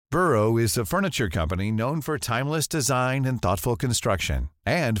Burrow is a furniture company known for timeless design and thoughtful construction,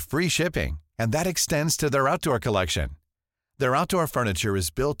 and free shipping, and that extends to their outdoor collection. Their outdoor furniture is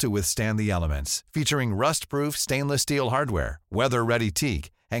built to withstand the elements, featuring rust-proof stainless steel hardware, weather-ready teak,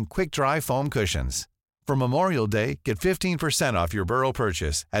 and quick-dry foam cushions. For Memorial Day, get 15% off your Burrow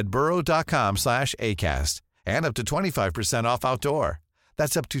purchase at burrow.com/ACAST and up to 25% off outdoor.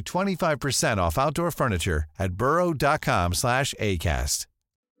 That's up to 25% off outdoor furniture at burrow.com/ACAST.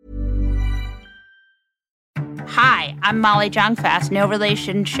 Hi, I'm Molly Jong-Fast, no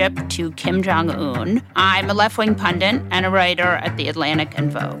relationship to Kim Jong-un. I'm a left-wing pundit and a writer at The Atlantic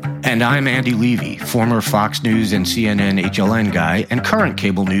and Vogue. And I'm Andy Levy, former Fox News and CNN HLN guy and current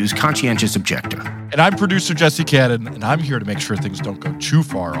cable news conscientious objector. And I'm producer Jesse Cannon, and I'm here to make sure things don't go too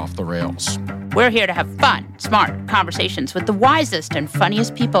far off the rails. We're here to have fun, smart conversations with the wisest and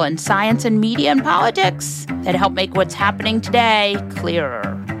funniest people in science and media and politics that help make what's happening today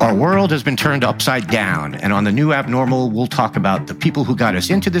clearer. Our world has been turned upside down, and on the new Abnormal, we'll talk about the people who got us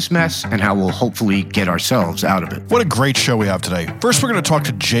into this mess and how we'll hopefully get ourselves out of it. What a great show we have today. First, we're going to talk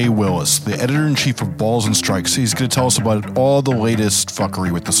to Jay Willis, the editor-in-chief of Balls and Strikes. He's going to tell us about all the latest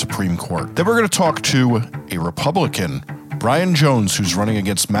fuckery with the Supreme Court. Then we're going to talk to a Republican, Brian Jones, who's running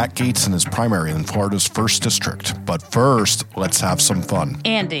against Matt Gaetz in his primary in Florida's 1st District. But first, let's have some fun.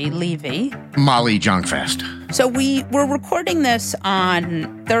 Andy Levy. Molly Jong-Fast. So we were recording this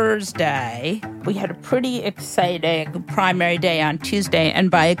on Thursday. We had a pretty exciting primary day on Tuesday.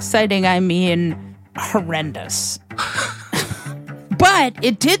 And by exciting, I mean horrendous. But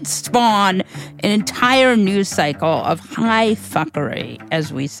it did spawn an entire news cycle of high fuckery,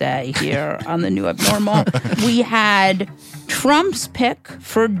 as we say here on the New Abnormal. We had Trump's pick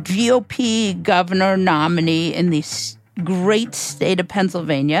for GOP governor nominee in the great state of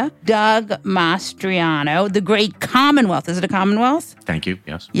Pennsylvania, Doug Mastriano, the great Commonwealth. Is it a Commonwealth? Thank you,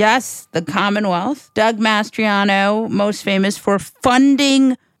 yes. Yes, the Commonwealth. Doug Mastriano, most famous for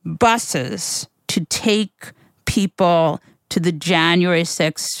funding buses to take people to the January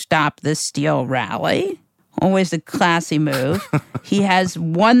 6th Stop the Steal rally. Always a classy move. He has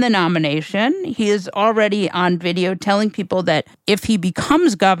won the nomination. He is already on video telling people that if he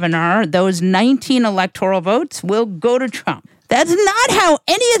becomes governor, those 19 electoral votes will go to Trump. That's not how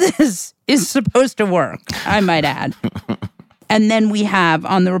any of this is supposed to work, I might add. And then we have,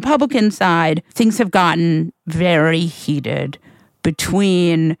 on the Republican side, things have gotten very heated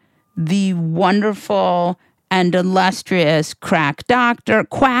between the wonderful and illustrious quack doctor,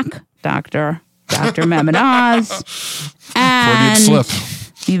 Dr. Mehmet Oz, and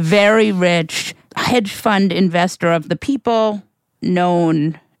the very rich hedge fund investor of the people,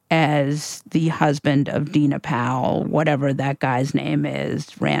 known as the husband of Dina Powell, whatever that guy's name is,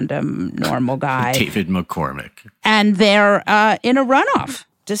 random, normal guy. David McCormick. And they're in a runoff.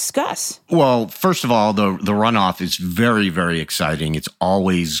 Discuss. Well, first of all, the runoff is very, very exciting. It's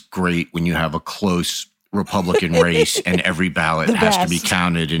always great when you have a close Republican race and every ballot has to be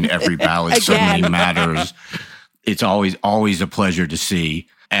counted and every ballot suddenly matters. It's always a pleasure to see.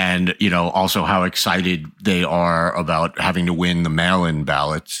 And, also how excited they are about having to win the mail-in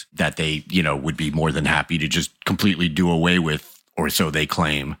ballots that they, would be more than happy to just completely do away with, or so they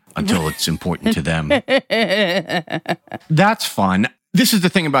claim, until it's important to them. That's fun. This is the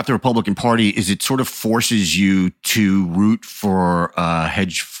thing about the Republican Party is it sort of forces you to root for a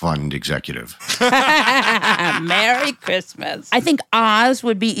hedge fund executive. Merry Christmas. I think Oz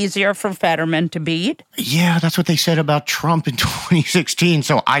would be easier for Fetterman to beat. Yeah, that's what they said about Trump in 2016.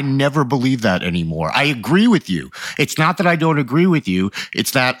 So I never believe that anymore. I agree with you. It's not that I don't agree with you.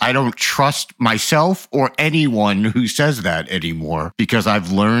 It's that I don't trust myself or anyone who says that anymore because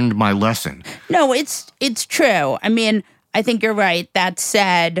I've learned my lesson. No, it's true. I mean, I think you're right. That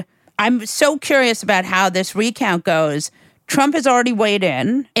said, I'm so curious about how this recount goes. Trump has already weighed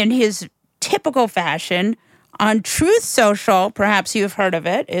in his typical fashion on Truth Social. Perhaps you've heard of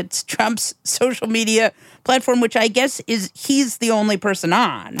it. It's Trump's social media platform, which I guess he's the only person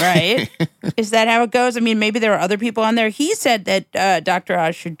on, right? Is that how it goes? I mean, maybe there are other people on there. He said that Dr.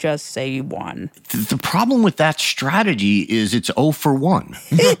 Oz should just say he won. The problem with that strategy is it's 0 for 1.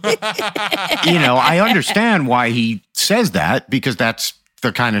 I understand why he says that because that's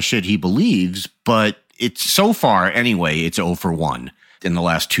the kind of shit he believes, but it's so far anyway, it's 0 for 1 in the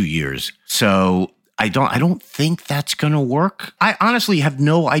last 2 years. So I don't think that's going to work. I honestly have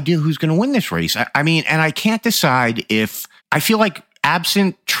no idea who's going to win this race. I mean, and I can't decide if I feel like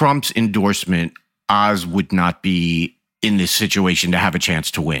absent Trump's endorsement, Oz would not be in this situation to have a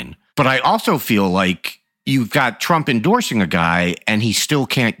chance to win. But I also feel like you've got Trump endorsing a guy and he still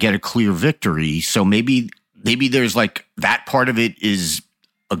can't get a clear victory. So maybe there's like that part of it is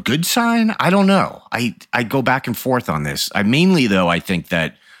a good sign? I don't know. I go back and forth on this. Mainly, though, I think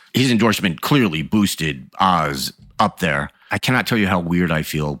that his endorsement clearly boosted Oz up there. I cannot tell you how weird I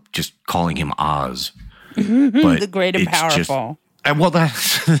feel just calling him Oz. But the great and powerful.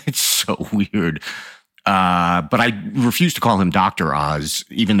 It's so weird. But I refuse to call him Dr. Oz,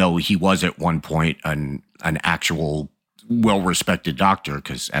 even though he was at one point an actual well-respected doctor,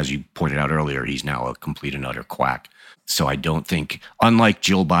 because as you pointed out earlier, he's now a complete and utter quack. So I don't think, unlike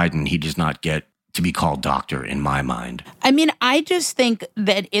Jill Biden, he does not get to be called doctor in my mind. I mean, I just think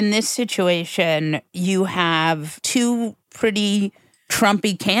that in this situation, you have two pretty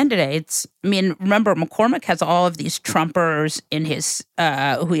Trumpy candidates. I mean, remember, McCormick has all of these Trumpers in his,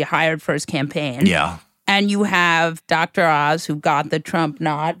 who he hired for his campaign. Yeah. And you have Dr. Oz, who got the Trump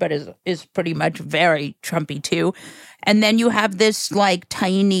nod, but is pretty much very Trumpy too. And then you have this like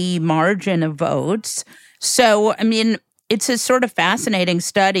tiny margin of votes. So, I mean, it's a sort of fascinating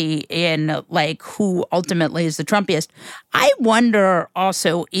study in like who ultimately is the Trumpiest. I wonder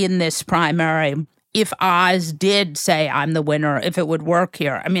also in this primary if Oz did say I'm the winner, if it would work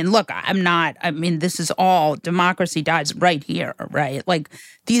here. I mean, look, this is all democracy dies right here, right? Like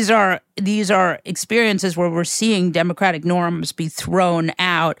these are experiences where we're seeing democratic norms be thrown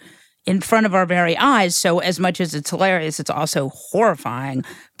out in front of our very eyes. So as much as it's hilarious, it's also horrifying.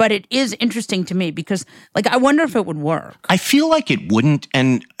 But it is interesting to me because, like, I wonder if it would work. I feel like it wouldn't,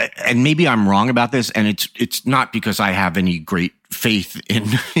 and maybe I'm wrong about this, and it's not because I have any great faith in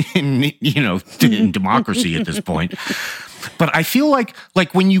democracy at this point. But I feel like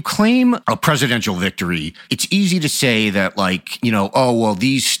when you claim a presidential victory, it's easy to say that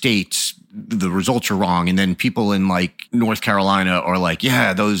these states, the results are wrong. And then people in like North Carolina are like,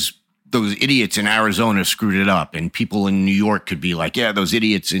 yeah, those idiots in Arizona screwed it up. And people in New York could be like, yeah, those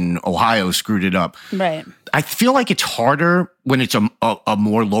idiots in Ohio screwed it up. Right. I feel like it's harder when it's a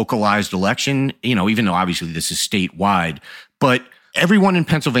more localized election, even though obviously this is statewide. But everyone in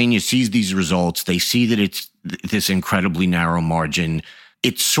Pennsylvania sees these results. They see that it's this incredibly narrow margin.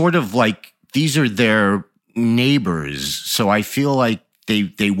 It's sort of like these are their neighbors. So I feel like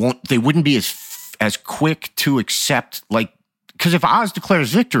they wouldn't be as quick to accept, like, because if Oz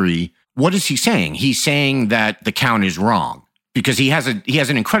declares victory, what is he saying? He's saying that the count is wrong because he has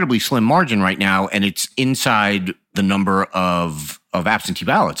an incredibly slim margin right now, and it's inside the number of absentee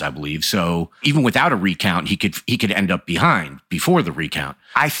ballots, I believe. So even without a recount, he could end up behind before the recount.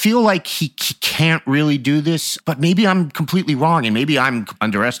 I feel like he can't really do this, but maybe I'm completely wrong, and maybe I'm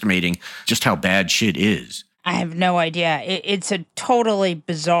underestimating just how bad shit is. I have no idea. It's a totally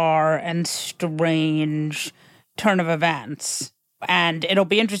bizarre and strange turn of events. And it'll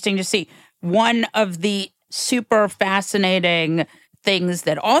be interesting to see. One of the super fascinating things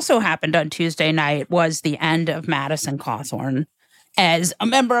that also happened on Tuesday night was the end of Madison Cawthorn as a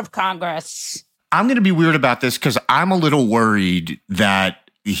member of Congress. I'm going to be weird about this because I'm a little worried that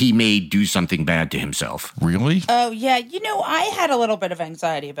he may do something bad to himself. Really? Oh, yeah. I had a little bit of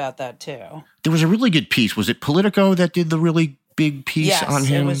anxiety about that, too. There was a really good piece. Was it Politico that did the really big piece on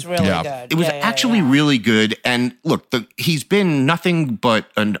him? Yes, it was really good. It was actually really good. And look, he's been nothing but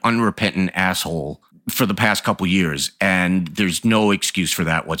an unrepentant asshole for the past couple years, and there's no excuse for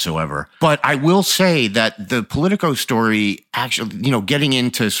that whatsoever. But I will say that the Politico story actually, getting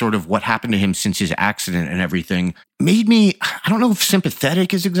into sort of what happened to him since his accident and everything made me, I don't know if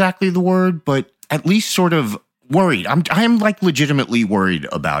sympathetic is exactly the word, but at least sort of worried. I'm like legitimately worried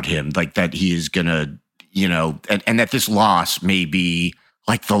about him, like that he is gonna, and that this loss may be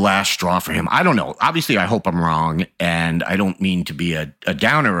like the last straw for him. I don't know. Obviously, I hope I'm wrong, and I don't mean to be a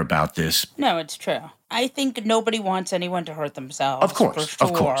downer about this. No, it's true. I think nobody wants anyone to hurt themselves. Of course, for sure.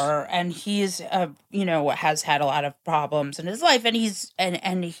 of course. And he's, has had a lot of problems in his life, and he's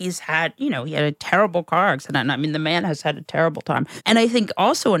had, he had a terrible car accident. I mean, the man has had a terrible time. And I think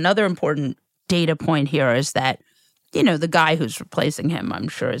also another important data point here is that, the guy who's replacing him, I'm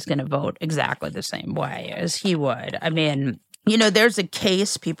sure, is going to vote exactly the same way as he would. I mean, there's a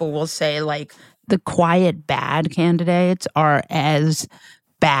case people will say, like, the quiet bad candidates are as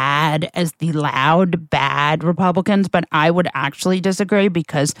bad as the loud bad Republicans, but I would actually disagree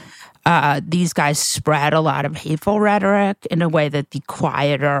because these guys spread a lot of hateful rhetoric in a way that the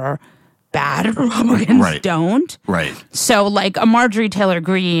quieter bad Republicans don't. Right. So, like, a Marjorie Taylor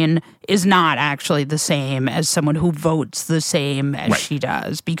Greene is not actually the same as someone who votes the same as she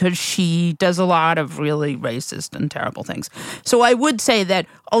does, because she does a lot of really racist and terrible things. So I would say that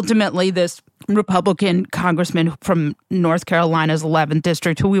ultimately this Republican congressman from North Carolina's 11th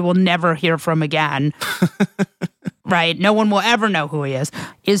district, who we will never hear from again, right? No one will ever know who he is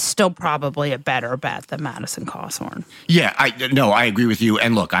still probably a better bet than Madison Cawthorn. Yeah, I agree with you.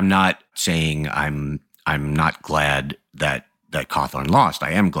 And look, I'm not saying I'm not glad that Cawthorn lost.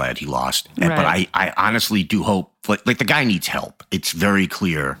 I am glad he lost. Right. But I honestly do hope, like the guy needs help. It's very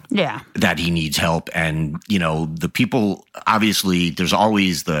clear that he needs help. And, the people, obviously, there's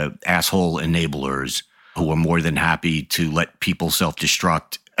always the asshole enablers who are more than happy to let people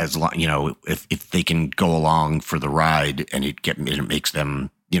self-destruct as long, if they can go along for the ride and it makes them,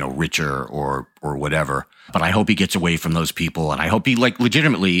 richer or whatever. But I hope he gets away from those people. And I hope he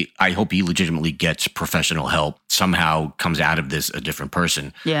legitimately gets professional help, somehow comes out of this a different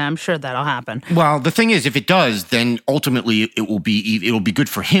person. Yeah, I'm sure that'll happen. Well, the thing is, if it does, then ultimately it will be good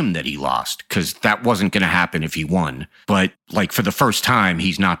for him that he lost, because that wasn't going to happen if he won. But for the first time,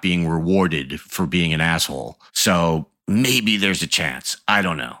 he's not being rewarded for being an asshole. So maybe there's a chance. I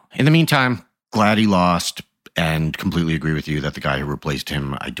don't know. In the meantime, glad he lost. And completely agree with you that the guy who replaced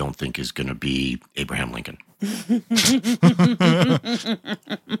him, I don't think is going to be Abraham Lincoln.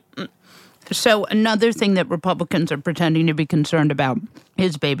 So another thing that Republicans are pretending to be concerned about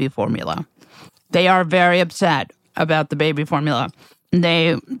is baby formula. They are very upset about the baby formula.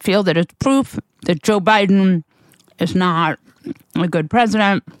 They feel that it's proof that Joe Biden is not a good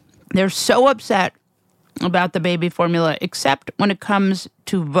president. They're so upset about the baby formula, except when it comes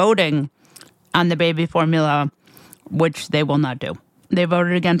to voting on the baby formula, which they will not do. They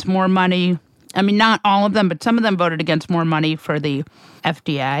voted against more money. I mean, not all of them, but some of them voted against more money for the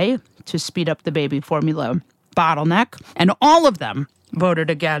FDA to speed up the baby formula bottleneck. And all of them voted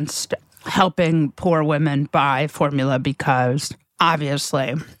against helping poor women buy formula because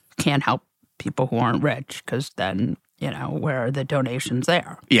obviously can't help people who aren't rich, because then, where are the donations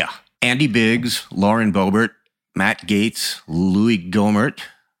there? Yeah. Andy Biggs, Lauren Boebert, Matt Gaetz, Louis Gohmert,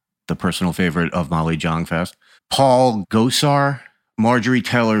 the personal favorite of Molly Jong-Fast, Paul Gosar, Marjorie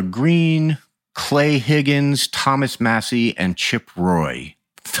Taylor Greene, Clay Higgins, Thomas Massey, and Chip Roy.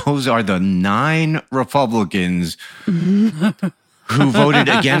 Those are the 9 Republicans who voted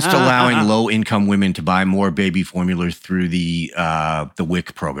against allowing low-income women to buy more baby formula through the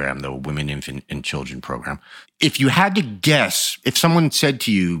WIC program, the Women, Infant, and Children program. If you had to guess, if someone said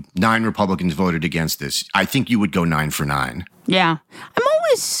to you 9 Republicans voted against this, I think you would go 9 for 9. Yeah. I'm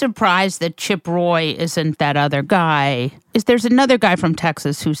always surprised that Chip Roy isn't that other guy. There's another guy from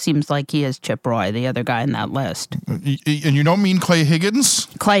Texas who seems like he is Chip Roy, the other guy in that list. And you don't mean Clay Higgins?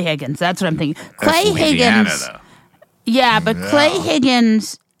 Clay Higgins, that's what I'm thinking. That's Clay Louisiana, Higgins. though. Yeah, but Clay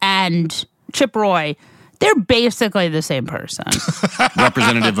Higgins and Chip Roy, they're basically the same person.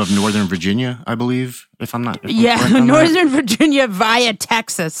 Representative of Northern Virginia, I believe, if I'm correct on Northern Virginia via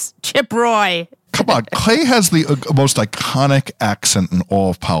Texas. Chip Roy. Come on, Clay has the most iconic accent in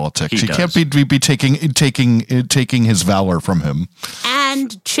all of politics. He can't be taking his valor from him.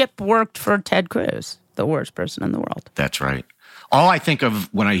 And Chip worked for Ted Cruz, the worst person in the world. That's right. All I think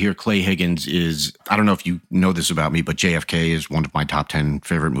of when I hear Clay Higgins is, I don't know if you know this about me, but JFK is one of my top 10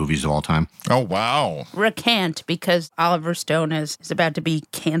 favorite movies of all time. Oh, wow. Recant, because Oliver Stone is about to be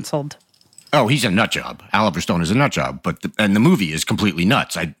canceled. Oh, he's a nut job. Oliver Stone is a nut job, and the movie is completely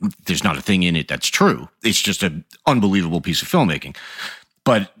nuts. There's not a thing in it that's true. It's just an unbelievable piece of filmmaking.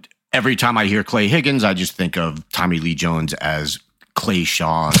 But every time I hear Clay Higgins, I just think of Tommy Lee Jones as Clay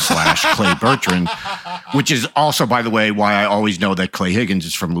Shaw / Clay Bertrand, which is also, by the way, why I always know that Clay Higgins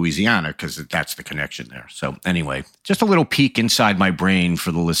is from Louisiana, because that's the connection there. So anyway, just a little peek inside my brain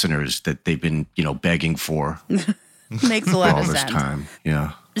for the listeners that they've been, begging for. Makes a lot all of this sense. time.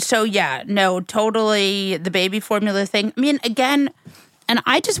 Yeah. So yeah, no, totally the baby formula thing. I mean, again, and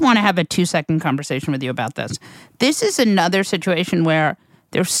I just want to have a 2-second conversation with you about this. This is another situation where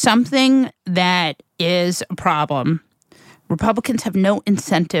there's something that is a problem. Republicans have no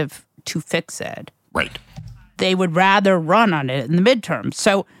incentive to fix it. Right. They would rather run on it in the midterms.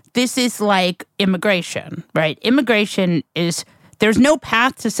 So this is like immigration, right? Immigration is, there's no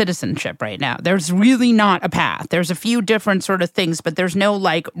path to citizenship right now. There's really not a path. There's a few different sort of things, but there's no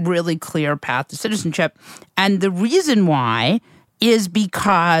really clear path to citizenship. And the reason why is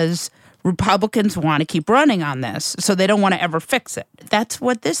because Republicans want to keep running on this, so they don't want to ever fix it. That's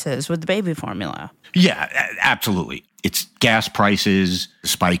what this is with the baby formula. Yeah, absolutely. It's gas prices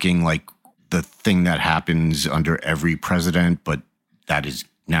spiking, like the thing that happens under every president, but that is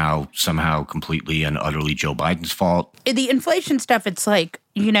now somehow completely and utterly Joe Biden's fault. The inflation stuff, it's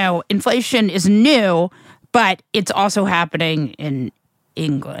inflation is new, but it's also happening in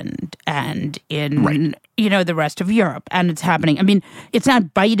England and in, the rest of Europe, and it's happening. I mean, it's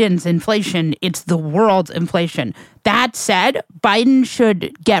not Biden's inflation, it's the world's inflation. That said, Biden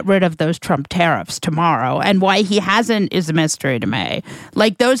should get rid of those Trump tariffs tomorrow, and why he hasn't is a mystery to me.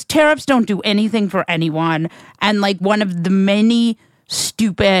 Like, those tariffs don't do anything for anyone, and like one of the many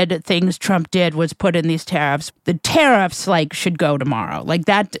stupid things Trump did was put in these tariffs. The tariffs should go tomorrow. Like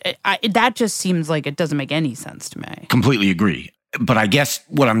that just seems like it doesn't make any sense to me. Completely agree. But I guess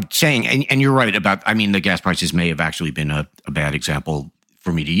what I'm saying, and you're right about, I mean, the gas prices may have actually been a bad example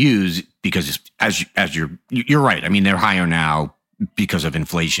for me to use because as you're right. I mean, they're higher now because of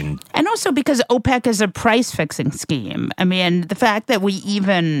inflation. And also because OPEC is a price fixing scheme. I mean, the fact that we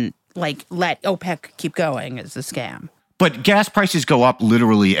even let OPEC keep going is a scam. But gas prices go up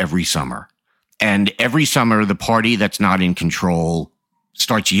literally every summer. And every summer, the party that's not in control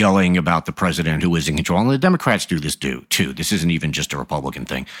starts yelling about the president who is in control. And the Democrats do this too. This isn't even just a Republican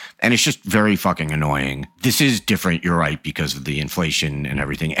thing. And it's just very fucking annoying. This is different, you're right, because of the inflation and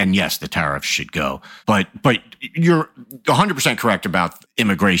everything. And yes, the tariffs should go. But you're 100% correct about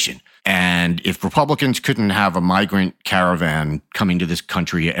immigration. And if Republicans couldn't have a migrant caravan coming to this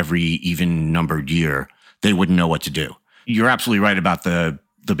country every even numbered year, they wouldn't know what to do. You're absolutely right about the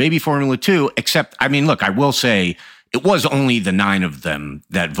baby formula too, except, I mean, look, I will say it was only the 9 of them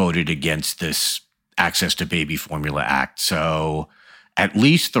that voted against this Access to Baby Formula Act. So at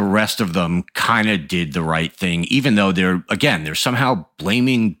least the rest of them kind of did the right thing, even though they're somehow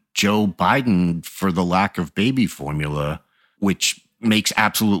blaming Joe Biden for the lack of baby formula, which makes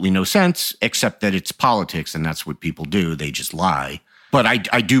absolutely no sense, except that it's politics and that's what people do. They just lie. But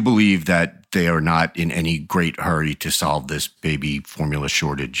I do believe that they are not in any great hurry to solve this baby formula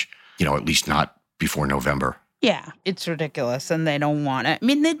shortage, at least not before November. Yeah, it's ridiculous, and they don't want it. I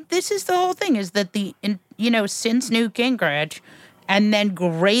mean, this is the whole thing, is that since Newt Gingrich, and then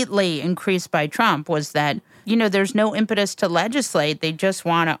greatly increased by Trump, was that, there's no impetus to legislate. They just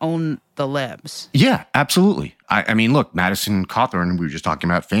want to own the libs. Yeah, absolutely. I mean, look, Madison Cawthorn, we were just talking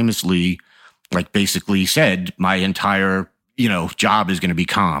about, famously, basically said, my entire job is going to be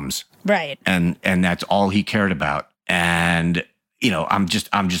comms. Right. And that's all he cared about. And, I'm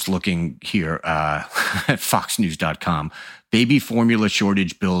just looking here at foxnews.com. Baby formula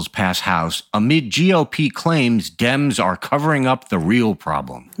shortage bills pass House amid GOP claims Dems are covering up the real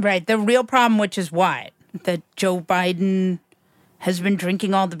problem. Right. The real problem, which is what? That Joe Biden has been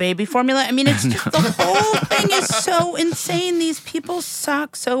drinking all the baby formula. I mean, it's just the whole thing is so insane. These people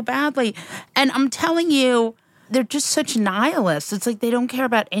suck so badly. And I'm telling you, they're just such nihilists. It's like they don't care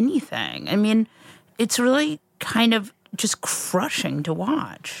about anything. I mean, it's really kind of just crushing to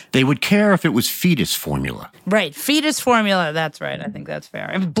watch. They would care if it was fetus formula. Right. Fetus formula. That's right. I think that's fair.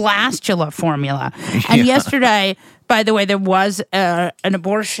 And blastula formula. And yesterday, by the way, there was an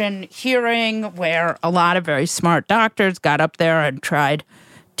abortion hearing where a lot of very smart doctors got up there and tried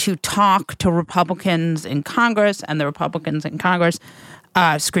to talk to Republicans in Congress, and the Republicans in Congress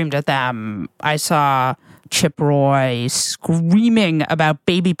screamed at them. I saw Chip Roy screaming about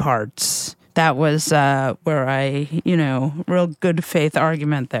baby parts. That was where real good faith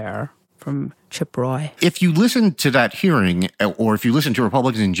argument there from Chip Roy. If you listen to that hearing, or if you listen to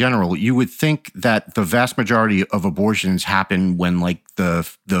Republicans in general, you would think that the vast majority of abortions happen when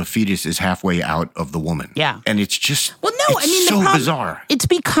the fetus is halfway out of the woman. Yeah. And it's just, so bizarre. It's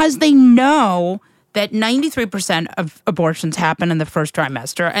because they know that 93% of abortions happen in the first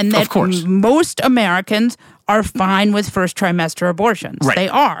trimester, and that most Americans are fine with first trimester abortions. Right. They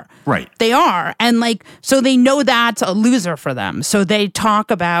are. Right. They are. And so they know that's a loser for them. So they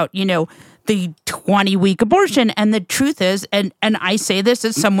talk about, the 20-week abortion. And the truth is, and I say this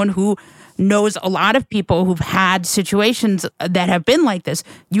as someone who knows a lot of people who've had situations that have been like this.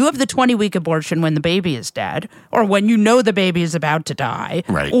 You have the 20-week abortion when the baby is dead, or when the baby is about to die,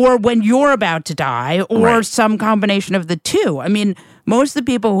 right, or when you're about to die, or some combination of the two. I mean, most of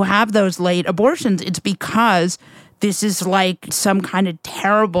the people who have those late abortions, it's because this is some kind of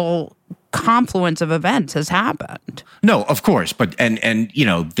terrible confluence of events has happened. No, of course, but and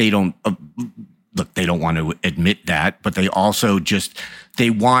they don't look. They don't want to admit that, but they also just they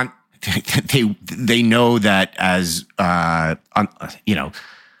know that as an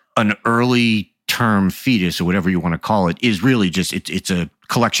early term fetus, or whatever you want to call it, is really just it's a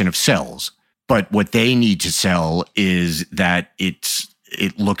collection of cells. But what they need to sell is that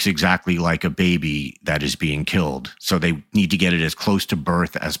it looks exactly like a baby that is being killed. So they need to get it as close to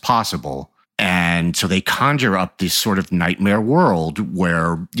birth as possible. And so they conjure up this sort of nightmare world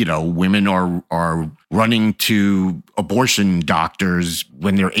where, women are running to abortion doctors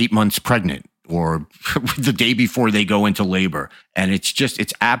when they're 8 months pregnant or the day before they go into labor. And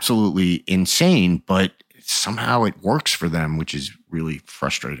it's absolutely insane. But somehow it works for them, which is really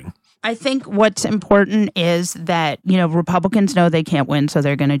frustrating. I think what's important is that, Republicans know they can't win, so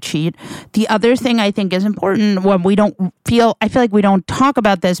they're going to cheat. The other thing I think is important when I feel like we don't talk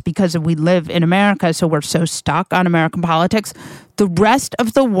about this because we live in America, so we're so stuck on American politics. The rest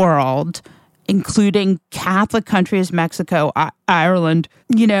of the world, including Catholic countries, Mexico, Ireland,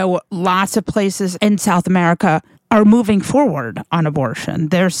 lots of places in South America are moving forward on abortion.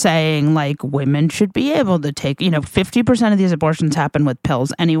 They're saying, women should be able to take, 50% of these abortions happen with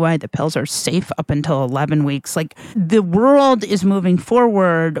pills anyway. The pills are safe up until 11 weeks. The world is moving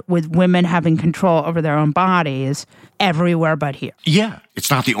forward with women having control over their own bodies everywhere but here. Yeah, it's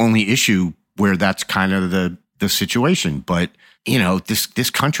not the only issue where that's kind of the situation. But, this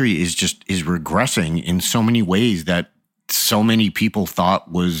country is regressing in so many ways that so many people thought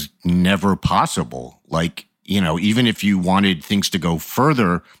was never possible. Even if you wanted things to go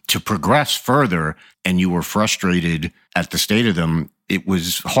further, to progress further, and you were frustrated at the state of them, it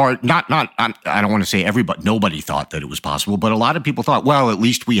was hard. I don't want to say nobody thought that it was possible, but a lot of people thought, well, at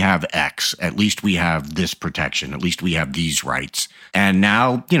least we have X, at least we have this protection, at least we have these rights. And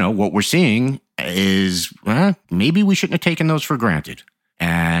now, what we're seeing is, maybe we shouldn't have taken those for granted.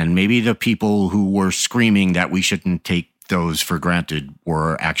 And maybe the people who were screaming that we shouldn't take those for granted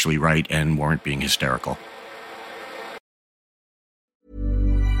were actually right and weren't being hysterical.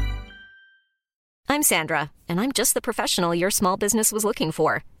 I'm Sandra, and I'm just the professional your small business was looking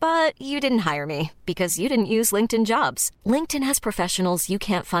for. But you didn't hire me because you didn't use LinkedIn Jobs. LinkedIn has professionals you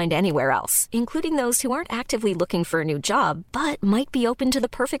can't find anywhere else, including those who aren't actively looking for a new job, but might be open to the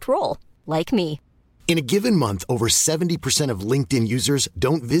perfect role, like me. In a given month, over 70% of LinkedIn users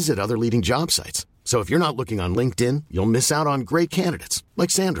don't visit other leading job sites. So if you're not looking on LinkedIn, you'll miss out on great candidates like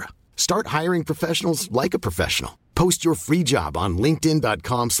Sandra. Start hiring professionals like a professional. Post your free job on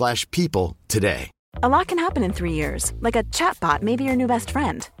linkedin.com/people today. A lot can happen in 3 years, like a chatbot may be your new best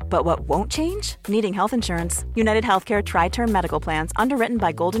friend. But what won't change? Needing health insurance. United Healthcare Tri-Term Medical Plans, underwritten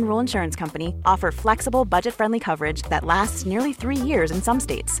by Golden Rule Insurance Company, offer flexible, budget-friendly coverage that lasts nearly 3 years in some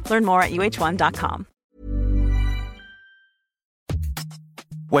states. Learn more at uh1.com.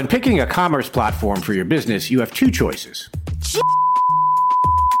 When picking a commerce platform for your business, you have two choices.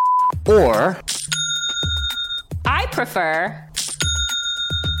 Or I prefer.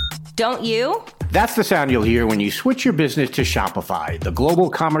 Don't you? That's the sound you'll hear when you switch your business to Shopify, the global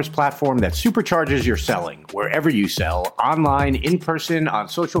commerce platform that supercharges your selling wherever you sell, online, in person, on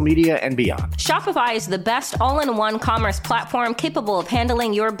social media, and beyond. Shopify is the best all-in-one commerce platform capable of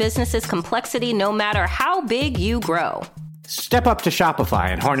handling your business's complexity no matter how big you grow. Step up to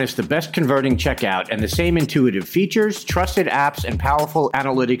Shopify and harness the best converting checkout and the same intuitive features, trusted apps, and powerful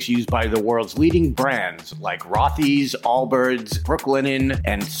analytics used by the world's leading brands like Rothy's, Allbirds, Brooklinen,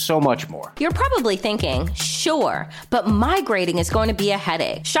 and so much more. You're probably thinking, sure, but migrating is going to be a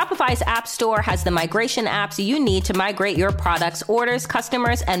headache. Shopify's App Store has the migration apps you need to migrate your products, orders,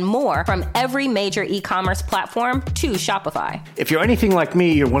 customers, and more from every major e-commerce platform to Shopify. If you're anything like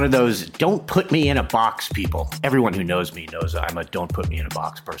me, you're one of those don't put me in a box people. Everyone who knows me knows I'm a don't put me in a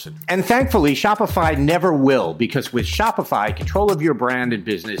box person. And thankfully, Shopify never will, because with Shopify, control of your brand and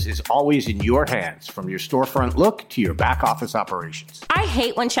business is always in your hands, from your storefront look to your back office operations. I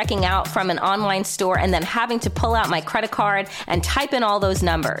hate when checking out from an online store and then having to pull out my credit card and type in all those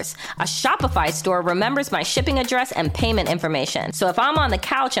numbers. A Shopify store remembers my shipping address and payment information. So if I'm on the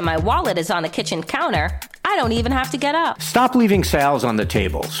couch and my wallet is on the kitchen counter, I don't even have to get up. Stop leaving sales on the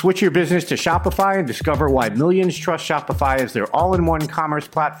table. Switch your business to Shopify and discover why millions trust Shopify as their all-in-one commerce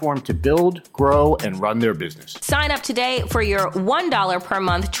platform to build, grow, and run their business. Sign up today for your $1 per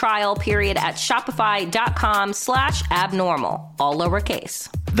month trial period at shopify.com/abnormal, all lowercase.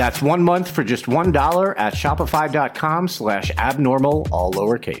 That's 1 month for just $1 at shopify.com/abnormal, all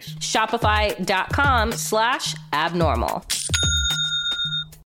lowercase. Shopify.com/abnormal.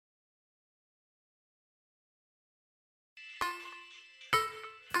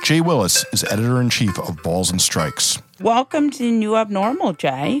 Jay Willis is editor-in-chief of Balls and Strikes. Welcome to New Abnormal,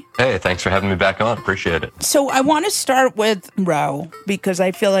 Jay. Hey, thanks for having me back on. Appreciate it. So I want to start with Roe, because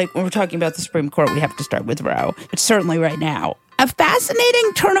I feel like when we're talking about the Supreme Court, we have to start with Roe. But certainly right now. A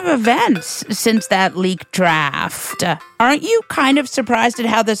fascinating turn of events since that leaked draft. Aren't you kind of surprised at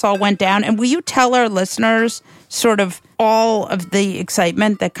how this all went down? And will you tell our listeners sort of all of the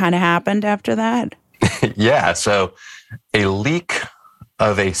excitement that kind of happened after that? Yeah, so a leak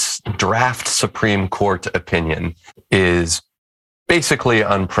of a draft Supreme Court opinion is basically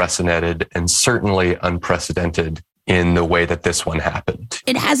unprecedented, and certainly unprecedented in the way that this one happened.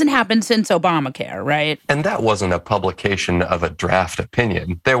 It hasn't happened since Obamacare, right? And that wasn't a publication of a draft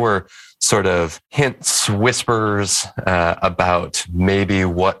opinion. There were sort of hints, whispers about maybe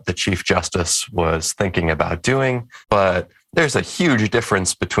what the Chief Justice was thinking about doing. But there's a huge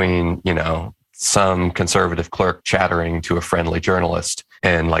difference between, some conservative clerk chattering to a friendly journalist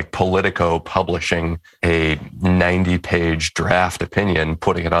and like Politico publishing a 90-page draft opinion,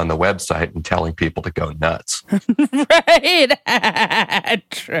 putting it on the website and telling people to go nuts. Right.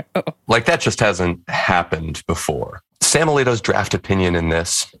 True. Like that just hasn't happened before. Sam Alito's draft opinion in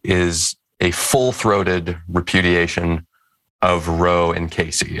this is a full-throated repudiation of Roe and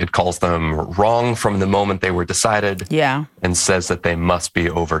Casey. It calls them wrong from the moment they were decided, and says that they must be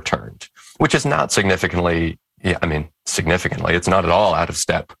overturned, which is not significantly, it's not at all out of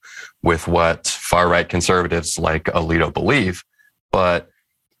step with what far-right conservatives like Alito believe, but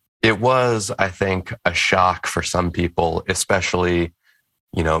it was, I think, a shock for some people, especially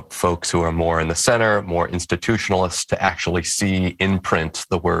folks who are more in the center, more institutionalists, to actually see in print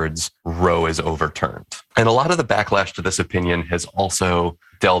the words Roe is overturned. And a lot of the backlash to this opinion has also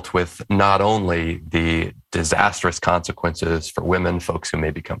dealt with not only the disastrous consequences for women, folks who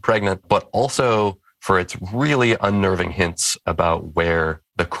may become pregnant, but also for its really unnerving hints about where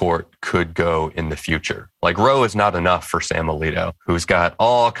the court could go in the future. Like Roe is not enough for Sam Alito, who's got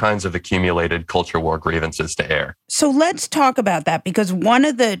all kinds of accumulated culture war grievances to air. So let's talk about that, because one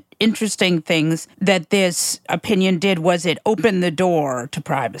of the interesting things that this opinion did was it opened the door to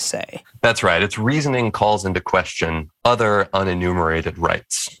privacy. That's right. Its reasoning calls into question other unenumerated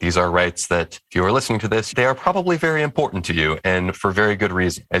rights. These are rights that, if you are listening to this, they are probably very important to you, and for very good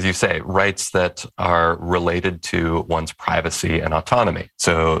reason. As you say, rights that are related to one's privacy and autonomy.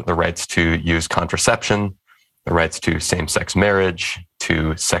 So the rights to use contraception, the rights to same-sex marriage,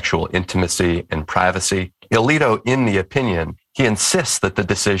 to sexual intimacy and privacy. Alito, in the opinion, he insists that the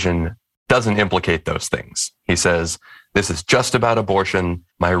decision doesn't implicate those things. He says, this is just about abortion.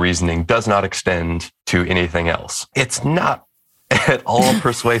 My reasoning does not extend to anything else. It's not at all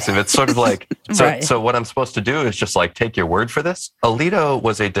persuasive. It's sort of like, so what I'm supposed to do is just like take your word for this? Alito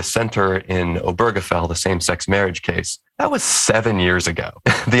was a dissenter in Obergefell, the same-sex marriage case. That was 7 years ago.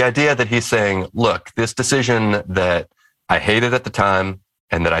 The idea that he's saying, look, this decision that I hated at the time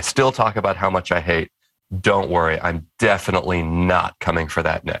and that I still talk about how much I hate, don't worry, I'm definitely not coming for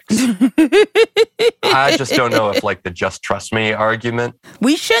that next. I just don't know if like the just trust me argument.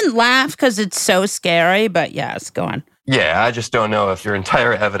 We shouldn't laugh because it's so scary, but yes, go on. Yeah, I just don't know if your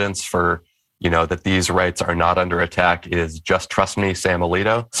entire evidence for, that these rights are not under attack is just trust me, Sam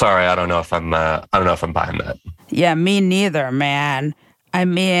Alito. Sorry, I don't know if I'm buying that. Yeah, me neither, man. I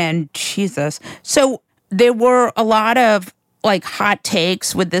mean, Jesus. So there were a lot of like hot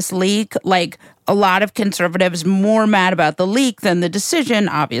takes with this leak, like a lot of conservatives more mad about the leak than the decision,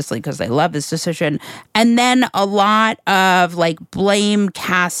 obviously, because they love this decision. And then a lot of like blame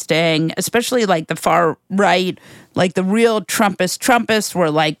casting, especially like the far right, like the real Trumpists were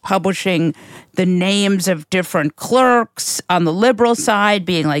like publishing the names of different clerks on the liberal side,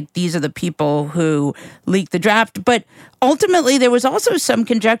 being like, these are the people who leaked the draft. But ultimately, there was also some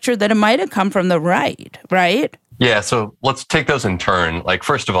conjecture that it might have come from the right? Yeah, so let's take those in turn. Like,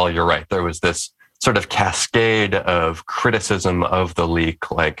 first of all, you're right. There was this sort of cascade of criticism of the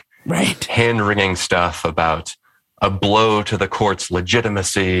leak, like hand-wringing stuff about a blow to the court's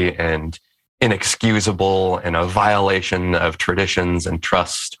legitimacy and inexcusable and a violation of traditions and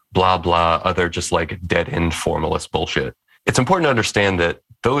trust, blah, blah, other just like dead-end formalist bullshit. It's important to understand that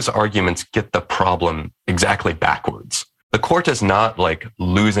those arguments get the problem exactly backwards. The court is not like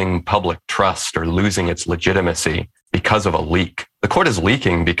losing public trust or losing its legitimacy because of a leak. The court is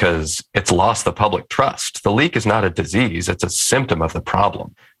leaking because it's lost the public trust. The leak is not a disease. It's a symptom of the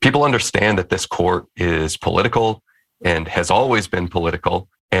problem. People understand that this court is political and has always been political,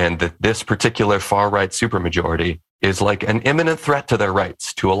 and that this particular far-right supermajority is like an imminent threat to their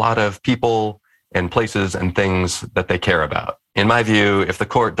rights, to a lot of people and places and things that they care about. In my view, if the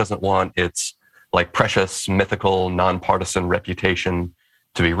court doesn't want its like precious, mythical, nonpartisan reputation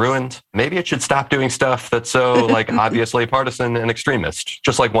to be ruined, maybe it should stop doing stuff that's so like obviously partisan and extremist.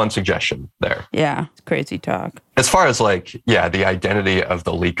 Just like one suggestion there. Yeah, it's crazy talk. As far as like, the identity of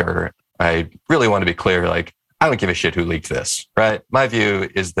the leaker, I really want to be clear, like, I don't give a shit who leaked this, right? My view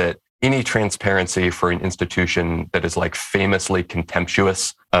is that any transparency for an institution that is like famously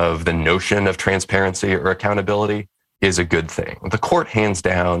contemptuous of the notion of transparency or accountability is a good thing. The court hands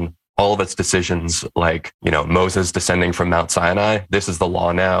down all of its decisions, like, Moses descending from Mount Sinai, this is the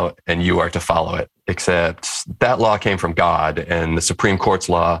law now, and you are to follow it. Except that law came from God, and the Supreme Court's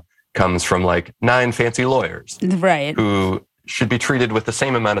law comes from like 9 fancy lawyers. Right. Who should be treated with the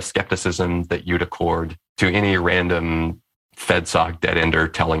same amount of skepticism that you'd accord to any random FedSoc dead ender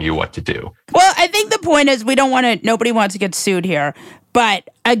telling you what to do. Well, I think the point is nobody wants to get sued here. But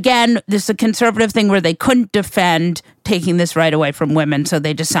again, this is a conservative thing where they couldn't defend taking this right away from women, so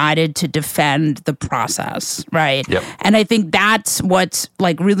they decided to defend the process, right? Yep. And I think that's what's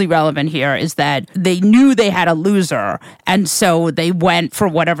like really relevant here is that they knew they had a loser, and so they went for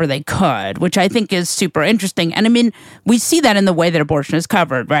whatever they could, which I think is super interesting. And I mean, we see that in the way that abortion is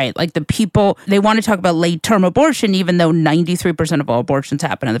covered, right? Like the people, they want to talk about late-term abortion, even though 93% of all abortions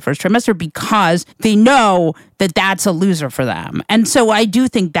happen in the first trimester, because they know that that's a loser for them. And so I do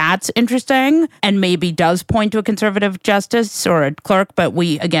think that's interesting and maybe does point to a conservative justice or a clerk, but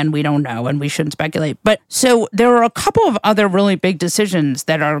we don't know and we shouldn't speculate. But so there are a couple of other really big decisions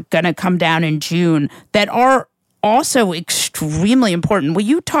that are going to come down in June that are also extremely important. Will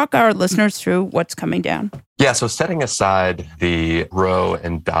you talk our listeners through what's coming down? Yeah, so setting aside the Roe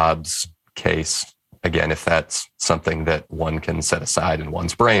and Dobbs case, again, if that's something that one can set aside in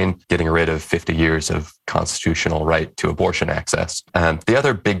one's brain, getting rid of 50 years of constitutional right to abortion access. The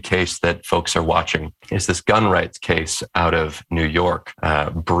other big case that folks are watching is this gun rights case out of New York.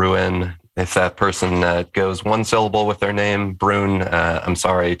 Bruen, if that person goes one syllable with their name, Bruen, I'm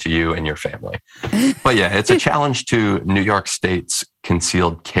sorry to you and your family. But yeah, it's a challenge to New York State's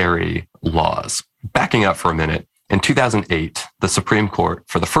concealed carry laws. Backing up for a minute, in 2008, the Supreme Court,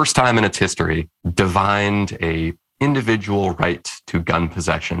 for the first time in its history, divined an individual right to gun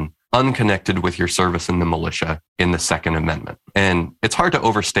possession unconnected with your service in the militia in the Second Amendment. And it's hard to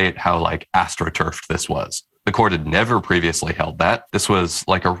overstate how astroturfed this was. The court had never previously held that. This was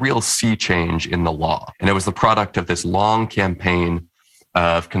like a real sea change in the law. And it was the product of this long campaign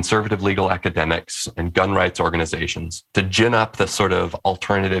of conservative legal academics and gun rights organizations to gin up the sort of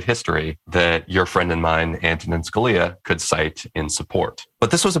alternative history that your friend and mine, Antonin Scalia, could cite in support. But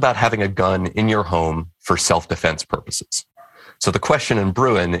this was about having a gun in your home for self-defense purposes. So the question in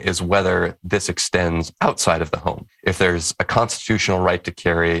Bruen is whether this extends outside of the home. If there's a constitutional right to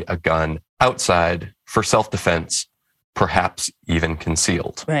carry a gun outside for self-defense, perhaps even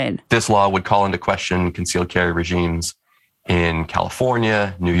concealed. Right. This law would call into question concealed carry regimes in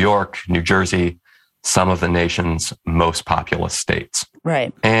California, New York, New Jersey, some of the nation's most populous states.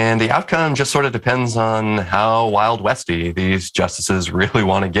 Right. And the outcome just sort of depends on how Wild Westy these justices really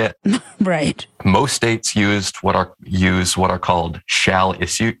want to get. Right. Most states use what are called shall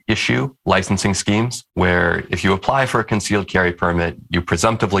issue licensing schemes, where if you apply for a concealed carry permit, you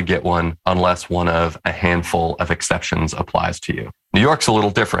presumptively get one unless one of a handful of exceptions applies to you. New York's a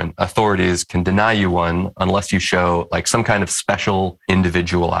little different. Authorities can deny you one unless you show some kind of special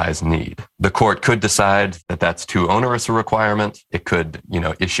individualized need. The court could decide that that's too onerous a requirement. It could,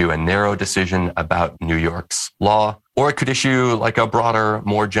 issue a narrow decision about New York's law, or it could issue a broader,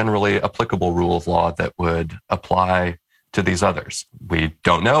 more generally applicable rule of law that would apply to these others. We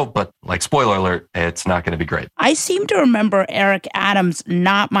don't know, but spoiler alert, it's not going to be great. I seem to remember Eric Adams,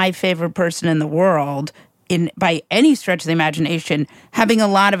 not my favorite person in the world, by any stretch of the imagination, having a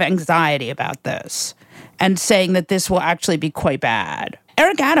lot of anxiety about this and saying that this will actually be quite bad.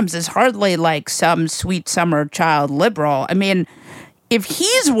 Eric Adams is hardly some sweet summer child liberal. I mean, if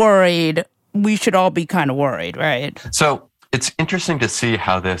he's worried, we should all be kind of worried, right? So it's interesting to see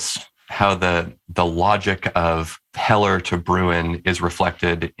how the logic of Heller to Bruen is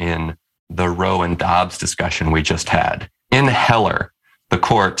reflected in the Roe and Dobbs discussion we just had. In Heller, the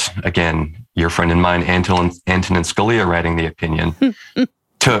court, again, your friend and mine, Antonin Scalia, writing the opinion,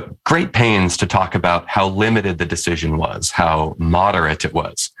 took great pains to talk about how limited the decision was, how moderate it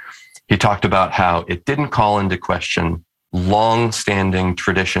was. He talked about how it didn't call into question long-standing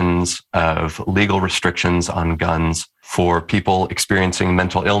traditions of legal restrictions on guns for people experiencing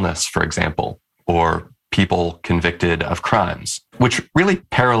mental illness, for example, or people convicted of crimes, which really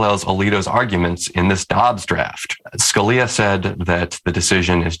parallels Alito's arguments in this Dobbs draft. Scalia said that the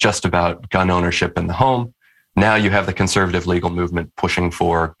decision is just about gun ownership in the home. Now you have the conservative legal movement pushing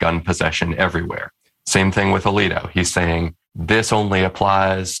for gun possession everywhere. Same thing with Alito. He's saying this only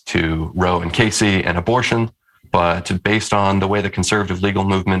applies to Roe and Casey and abortion, but based on the way the conservative legal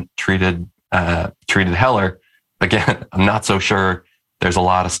movement treated Heller, again, I'm not so sure there's a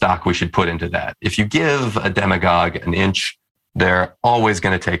lot of stock we should put into that. If you give a demagogue an inch, they're always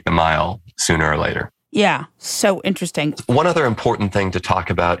going to take the mile sooner or later. Yeah, so interesting. One other important thing to talk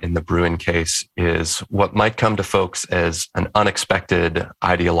about in the Bruen case is what might come to folks as an unexpected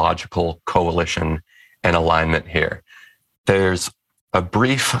ideological coalition and alignment here. There's a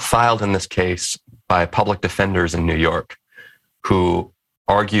brief filed in this case by public defenders in New York who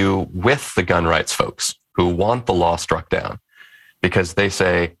argue with the gun rights folks who want the law struck down, because they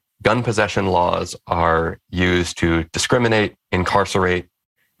say gun possession laws are used to discriminate, incarcerate,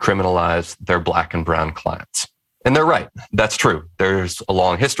 criminalize their Black and brown clients. And they're right. That's true. There's a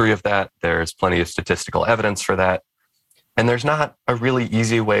long history of that. There's plenty of statistical evidence for that. And there's not a really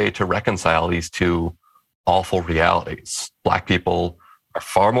easy way to reconcile these two awful realities. Black people are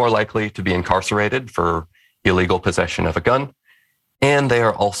far more likely to be incarcerated for illegal possession of a gun, and they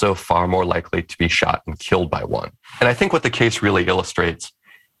are also far more likely to be shot and killed by one. And I think what the case really illustrates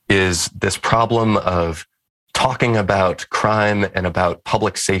is this problem of talking about crime and about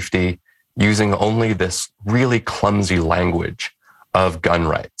public safety using only this really clumsy language of gun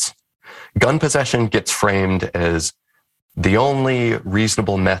rights. Gun possession gets framed as the only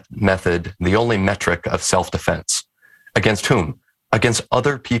reasonable method, the only metric of self-defense. Against whom? Against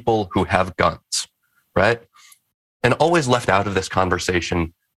other people who have guns, right? And always left out of this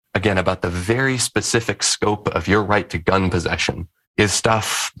conversation, again, about the very specific scope of your right to gun possession is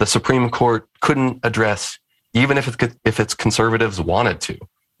stuff the Supreme Court couldn't address, even if its conservatives wanted to.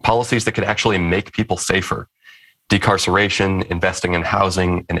 Policies that could actually make people safer. Decarceration, investing in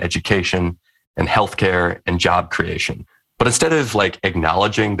housing and education and healthcare and job creation. But instead of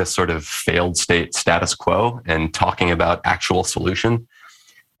acknowledging this sort of failed state status quo and talking about actual solution,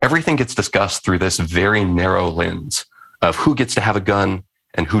 everything gets discussed through this very narrow lens of who gets to have a gun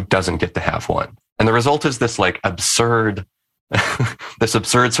and who doesn't get to have one. And the result is this absurd, this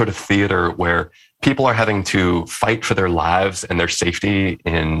absurd sort of theater where people are having to fight for their lives and their safety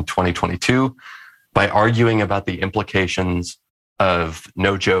in 2022 by arguing about the implications of,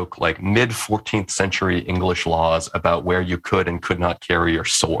 no joke, mid 14th century English laws about where you could and could not carry your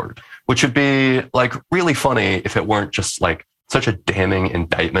sword, which would be really funny if it weren't just such a damning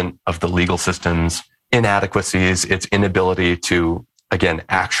indictment of the legal system's inadequacies, its inability to, again,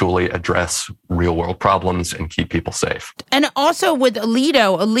 actually address real world problems and keep people safe. And also with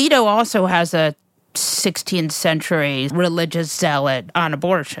Alito also has a 16th century religious zealot on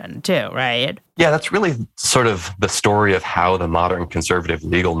abortion too, right? Yeah, that's really sort of the story of how the modern conservative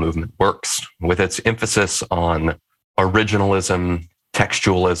legal movement works, with its emphasis on originalism,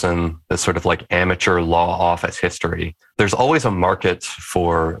 textualism, this sort of amateur law office history. There's always a market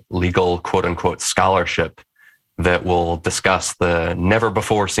for legal quote unquote scholarship that will discuss the never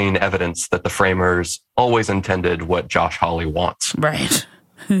before seen evidence that the framers always intended what Josh Hawley wants. Right.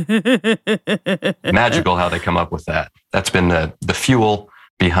 Magical how they come up with that. That's been the fuel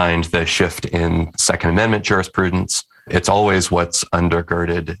behind the shift in Second Amendment jurisprudence. It's always what's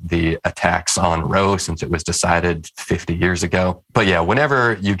undergirded the attacks on Roe since it was decided 50 years ago. But yeah,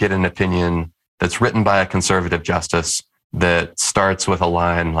 whenever you get an opinion that's written by a conservative justice that starts with a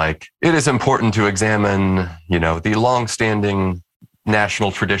line like, it is important to examine, the longstanding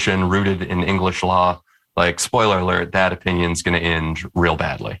national tradition rooted in English law, spoiler alert, that opinion's going to end real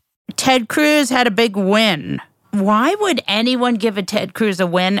badly. Ted Cruz had a big win. Why would anyone give a Ted Cruz a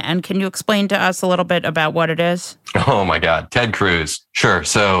win? And can you explain to us a little bit about what it is? Oh my God, Ted Cruz. Sure.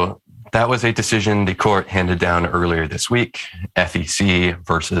 So that was a decision the court handed down earlier this week. FEC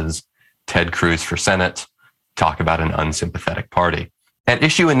versus Ted Cruz for Senate. Talk about an unsympathetic party. At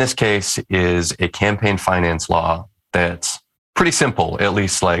issue in this case is a campaign finance law that's pretty simple, at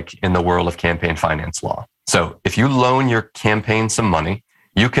least in the world of campaign finance law. So if you loan your campaign some money,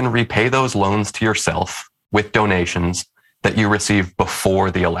 you can repay those loans to yourself with donations that you receive before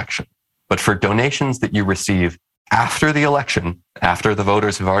the election. But for donations that you receive after the election, after the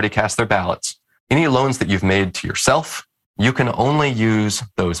voters have already cast their ballots, any loans that you've made to yourself, you can only use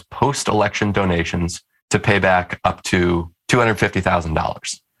those post-election donations to pay back up to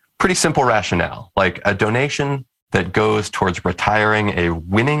 $250,000. Pretty simple rationale. A donation that goes towards retiring a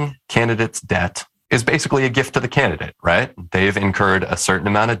winning candidate's debt is basically a gift to the candidate, right? They've incurred a certain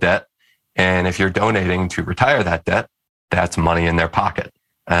amount of debt. And if you're donating to retire that debt, that's money in their pocket.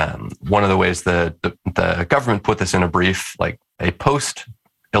 One of the ways the government put this in a brief, a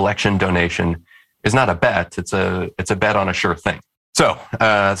post-election donation is not a bet. It's a bet on a sure thing. So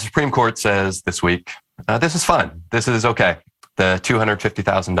the Supreme Court says this week, this is fine. This is okay. The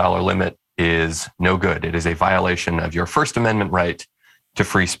 $250,000 limit is no good. It is a violation of your First Amendment right to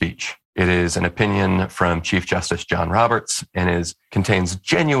free speech. It is an opinion from Chief Justice John Roberts and contains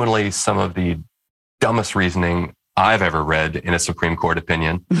genuinely some of the dumbest reasoning I've ever read in a Supreme Court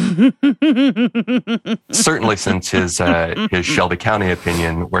opinion. Certainly since his Shelby County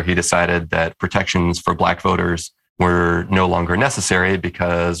opinion, where he decided that protections for Black voters were no longer necessary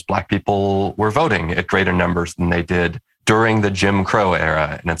because Black people were voting at greater numbers than they did during the Jim Crow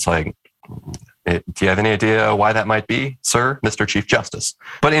era. And it's do you have any idea why that might be, sir, Mr. Chief Justice?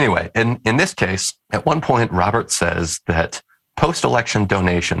 But anyway, in this case, at one point, Roberts says that post-election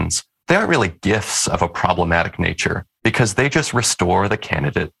donations, they aren't really gifts of a problematic nature because they just restore the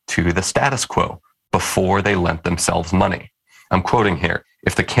candidate to the status quo before they lent themselves money. I'm quoting here.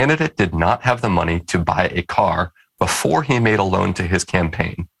 If the candidate did not have the money to buy a car before he made a loan to his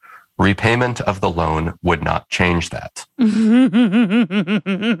campaign, repayment of the loan would not change that.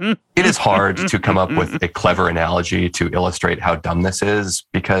 It is hard to come up with a clever analogy to illustrate how dumb this is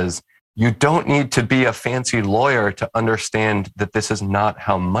because you don't need to be a fancy lawyer to understand that this is not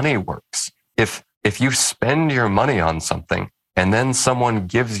how money works. If you spend your money on something and then someone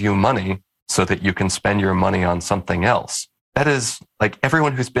gives you money so that you can spend your money on something else, that is like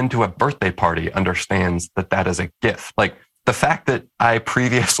everyone who's been to a birthday party understands that that is a gift. Like the fact that I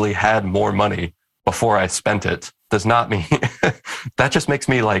previously had more money before I spent it does not mean that just makes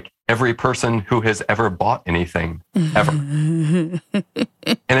me like every person who has ever bought anything ever. And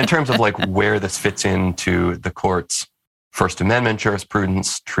in terms of like where this fits into the court's First Amendment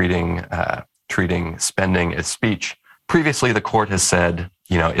jurisprudence, treating spending as speech, previously the court has said,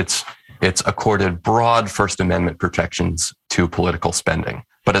 you know, it's accorded broad First Amendment protections to political spending,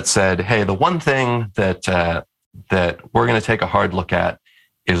 but it said, hey, the one thing that we're going to take a hard look at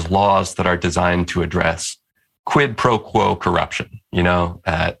is laws that are designed to address quid pro quo corruption,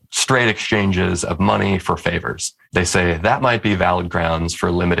 straight exchanges of money for favors. They say that might be valid grounds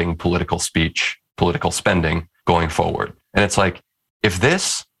for limiting political speech, political spending going forward. And it's like, if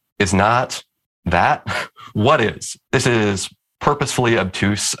this is not that, what is? This is purposefully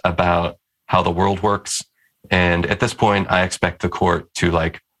obtuse about how the world works. And at this point, I expect the court to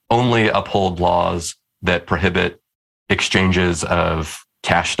like only uphold laws that prohibit exchanges of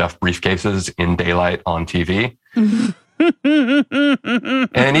cash stuffed briefcases in daylight on TV. And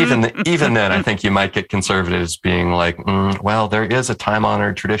even then, I think you might get conservatives being like, well, there is a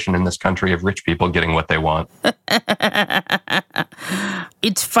time-honored tradition in this country of rich people getting what they want.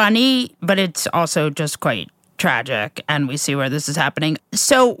 It's funny, but it's also just quite tragic, and we see where this is happening.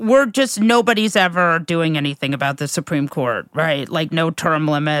 So nobody's ever doing anything about the Supreme Court, right? Like no term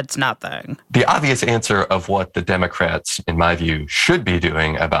limits, nothing. The obvious answer of what the Democrats, in my view, should be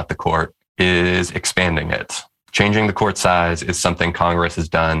doing about the court is expanding it. Changing the court size is something Congress has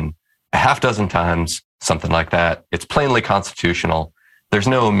done a half dozen times, something like that. It's plainly constitutional. There's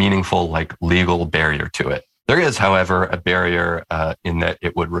no meaningful like legal barrier to it. There is, however, a barrier in that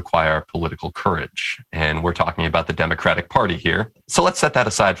it would require political courage. And we're talking about the Democratic Party here. So let's set that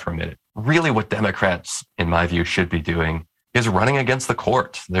aside for a minute. Really what Democrats, in my view, should be doing is running against the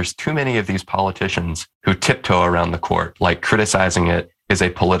court. There's too many of these politicians who tiptoe around the court, like criticizing it is a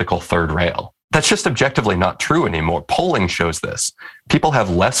political third rail. That's just objectively not true anymore. Polling shows this. People have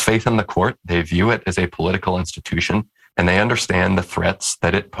less faith in the court. They view it as a political institution, and they understand the threats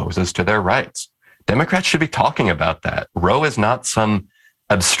that it poses to their rights. Democrats should be talking about that. Roe is not some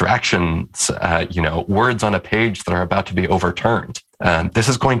abstraction, words on a page that are about to be overturned. This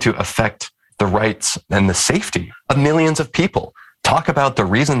is going to affect the rights and the safety of millions of people. Talk about the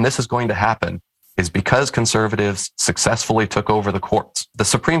reason this is going to happen is because conservatives successfully took over the courts. The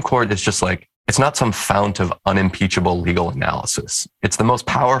Supreme Court is just like, it's not some fount of unimpeachable legal analysis. It's the most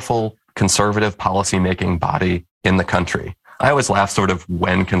powerful conservative policymaking body in the country. I always laugh sort of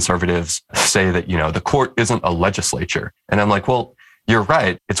when conservatives say that, the court isn't a legislature. And I'm like, well, you're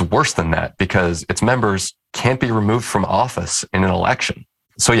right. It's worse than that because its members can't be removed from office in an election.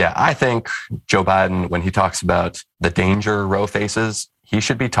 So yeah, I think Joe Biden, when he talks about the danger Roe faces, he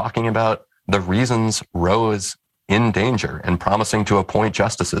should be talking about the reasons Roe is in danger and promising to appoint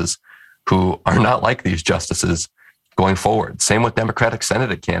justices who are not like these justices going forward. Same with Democratic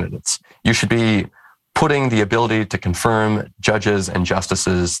Senate candidates. You should be putting the ability to confirm judges and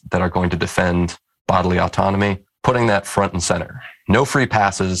justices that are going to defend bodily autonomy, putting that front and center. No free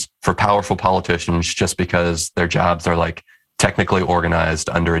passes for powerful politicians just because their jobs are like technically organized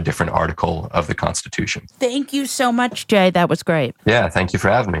under a different article of the Constitution. Thank you so much, Jay. That was great. Yeah, thank you for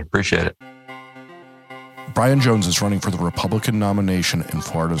having me. Appreciate it. Brian Jones is running for the Republican nomination in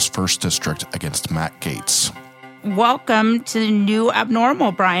Florida's 1st District against Matt Gaetz. Welcome to the new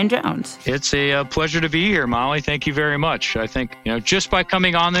abnormal, Brian Jones. It's a pleasure to be here, Molly. Thank you very much. I think just by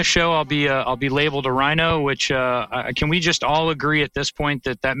coming on this show, I'll be labeled a rhino. Which can we just all agree at this point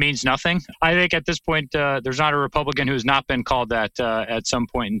that means nothing? I think at this point there's not a Republican who's not been called that at some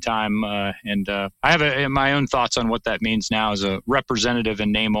point in time, and I have my own thoughts on what that means now as a representative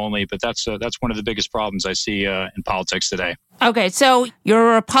in name only. But that's one of the biggest problems I see in politics today. Okay, so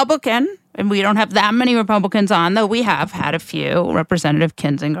you're a Republican. And we don't have that many Republicans on, though we have had a few. Representative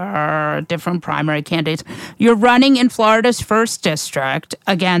Kinzinger, different primary candidates. You're running in Florida's 1st District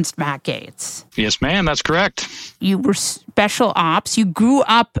against Matt Gaetz. Yes, ma'am, that's correct. You were special ops. You grew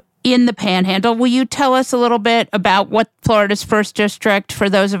up in the Panhandle. Will you tell us a little bit about what Florida's 1st District, for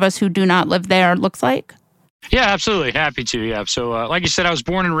those of us who do not live there, looks like? Yeah, absolutely. Happy to. Yeah. So like you said, I was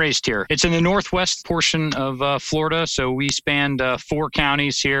born and raised here. It's in the northwest portion of Florida. So we spanned 4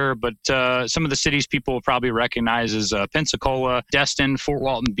 counties here, but some of the cities people will probably recognize as Pensacola, Destin, Fort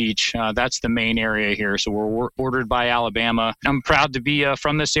Walton Beach. That's the main area here. So we're bordered by Alabama. I'm proud to be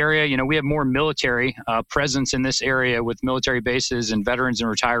from this area. You know, we have more military presence in this area with military bases and veterans and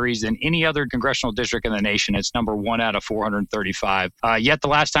retirees than any other congressional district in the nation. It's number 1 out of 435. Yet the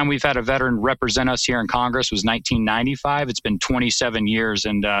last time we've had a veteran represent us here in Congress was 1995. It's been 27 years.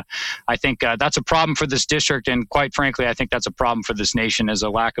 And I think that's a problem for this district. And quite frankly, I think that's a problem for this nation, as a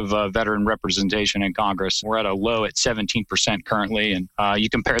lack of veteran representation in Congress. We're at a low at 17% currently. And you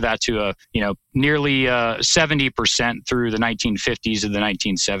compare that to nearly 70% through the 1950s and the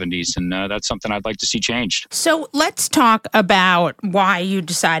 1970s. And that's something I'd like to see changed. So let's talk about why you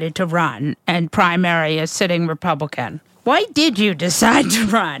decided to run and primary a sitting Republican. Why did you decide to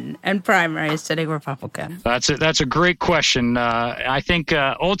run and primary a sitting Republican? That's a great question. I think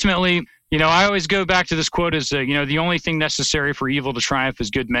ultimately, I always go back to this quote as, the only thing necessary for evil to triumph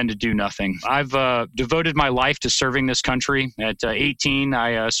is good men to do nothing. I've devoted my life to serving this country. At 18,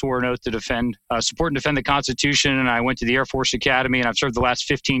 I swore an oath to support and defend the Constitution, and I went to the Air Force Academy, and I've served the last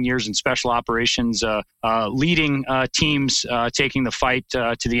 15 years in special operations, leading teams taking the fight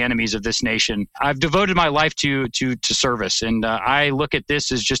to the enemies of this nation. I've devoted my life to service, and I look at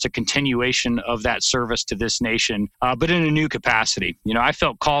this as just a continuation of that service to this nation, but in a new capacity. I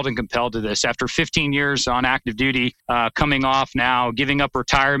felt called and compelled to this. After 15 years on active duty, coming off now, giving up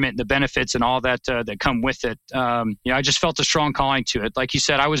retirement, the benefits and all that that come with it, I just felt a strong calling to it. Like you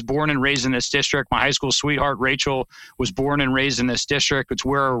said, I was born and raised in this district. My high school sweetheart, Rachel, was born and raised in this district. It's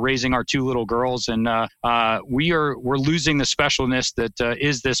where we're raising our 2 little girls, and we're losing the specialness that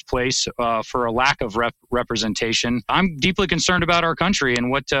is this place for a lack of representation. I'm deeply concerned about our country and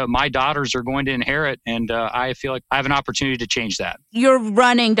what my daughters are going to inherit, and I feel like I have an opportunity to change that. Your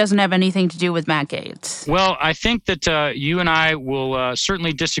running doesn't have anything to do with Matt Gaetz. Well, I think that you and I will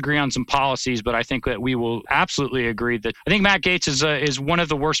certainly disagree on some policies, but I think that we will absolutely agree that I think Matt Gaetz is one of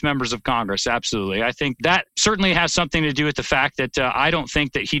the worst members of Congress. Absolutely. I think that certainly has something to do with the fact that I don't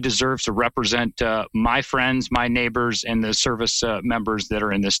think that he deserves to represent my friends, my neighbors, and the service members that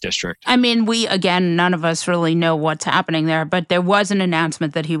are in this district. I mean, none of us really know what's happening there, but there was an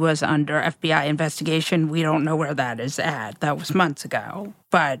announcement that he was under FBI investigation. We don't know where that is at. That was months ago.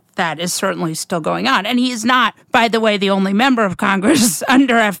 But that is certainly still going on. And he is not, by the way, the only member of Congress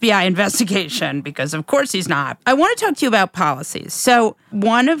under FBI investigation, because of course he's not. I want to talk to you about policies. So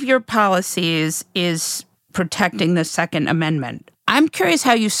one of your policies is protecting the Second Amendment. I'm curious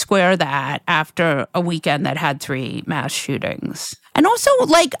how you square that after a weekend that had 3 mass shootings. And also,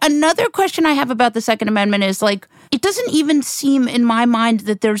 another question I have about the Second Amendment is, it doesn't even seem in my mind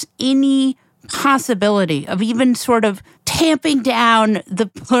that there's any possibility of even sort of tamping down the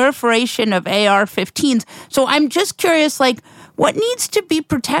proliferation of AR-15s. So I'm just curious, what needs to be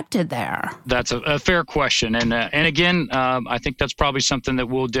protected there? That's a fair question. And again, I think that's probably something that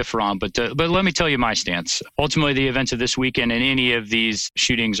we'll differ on. But let me tell you my stance. Ultimately, the events of this weekend and any of these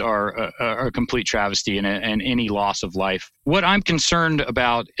shootings are a complete travesty and any loss of life. What I'm concerned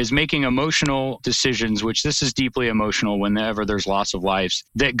about is making emotional decisions, which this is deeply emotional whenever there's loss of lives,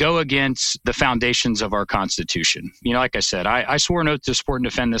 that go against the foundations of our Constitution. Like I said, I swore an oath to support and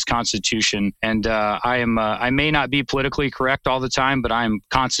defend this Constitution. And I may not be politically correct all the time, but I'm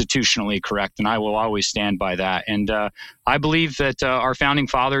constitutionally correct, and I will always stand by that. And I believe that our founding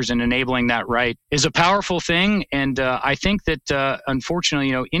fathers in enabling that right is a powerful thing. And I think that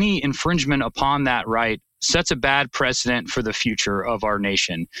unfortunately, any infringement upon that right sets a bad precedent for the future of our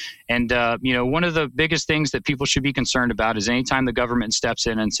nation. And, one of the biggest things that people should be concerned about is anytime the government steps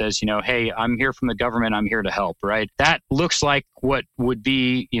in and says, hey, I'm here from the government, I'm here to help, right? That looks like what would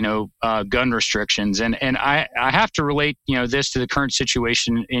be, gun restrictions. And I have to relate, this to the current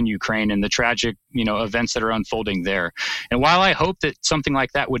situation in Ukraine and the tragic, events that are unfolding there. And while I hope that something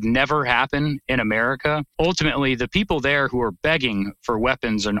like that would never happen in America, ultimately the people there who are begging for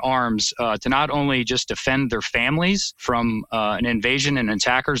weapons and arms to not only just defend their families from an invasion and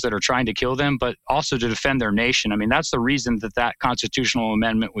attackers that are trying to kill them, but also to defend their nation. I mean, that's the reason that constitutional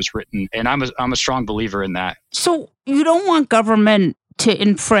amendment was written. And I'm a strong believer in that. So you don't want government to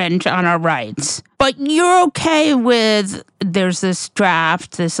infringe on our rights. But you're okay with, there's this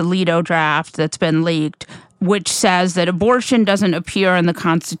draft, this Alito draft that's been leaked, which says that abortion doesn't appear in the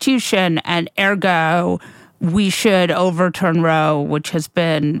Constitution, and ergo, we should overturn Roe, which has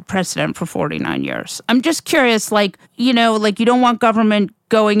been precedent for 49 years. I'm just curious, you don't want government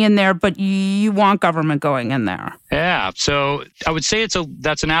going in there, but you want government going in there. Yeah, so I would say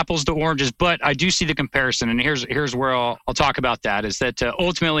that's an apples to oranges, but I do see the comparison, and here's where I'll talk about that. Is that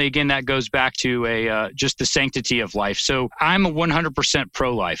ultimately, again, that goes back to just the sanctity of life. So I'm a 100%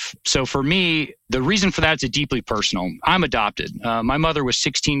 pro-life. So for me, the reason for that is deeply personal. I'm adopted. My mother was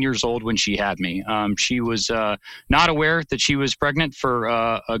 16 years old when she had me. She was not aware that she was pregnant for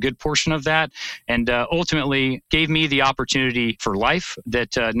a good portion of that, and ultimately gave me the opportunity for life. That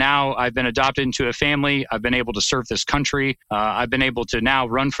now I've been adopted into a family. I've been able to serve this country. I've been able to now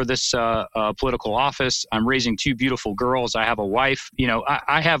run for this political office. I'm raising 2 beautiful girls. I have a wife.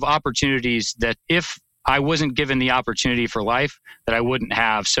 I have opportunities that if I wasn't given the opportunity for life, that I wouldn't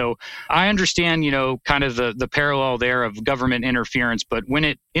have. So I understand, kind of the parallel there of government interference, but when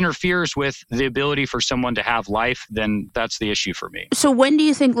it interferes with the ability for someone to have life, then that's the issue for me. So when do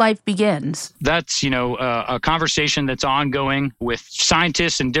you think life begins? That's, a conversation that's ongoing with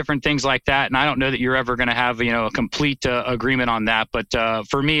scientists and different things like that. And I don't know that you're ever going to have, a complete agreement on that. But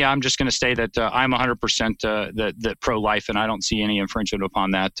for me, I'm just going to say that I'm 100% that pro-life, and I don't see any infringement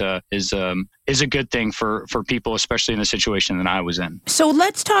upon that is a good thing for people, especially in the situation that I was in. So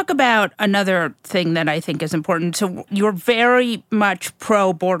let's talk about another thing that I think is important. So you're very much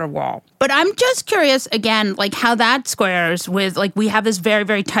pro-border wall. But I'm just curious, again, how that squares with, we have this very,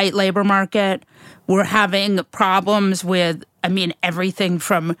 very tight labor market. We're having problems with, everything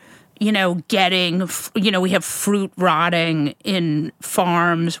from, getting, we have fruit rotting in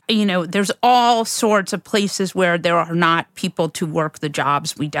farms. There's all sorts of places where there are not people to work the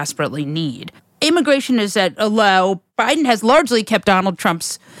jobs we desperately need. Immigration is at a low. Biden has largely kept Donald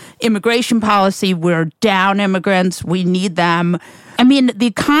Trump's immigration policy. We're down immigrants. We need them. The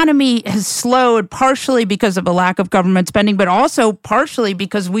economy has slowed partially because of a lack of government spending, but also partially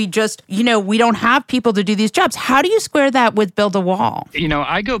because we just, we don't have people to do these jobs. How do you square that with build a wall?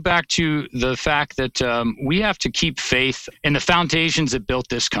 I go back to the fact that we have to keep faith in the foundations that built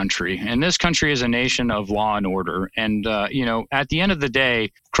this country. And this country is a nation of law and order. And, at the end of the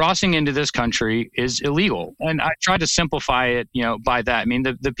day, crossing into this country is illegal. And I try to simplify it, by that.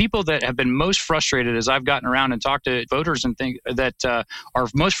 The people that have been most frustrated as I've gotten around and talked to voters and think that are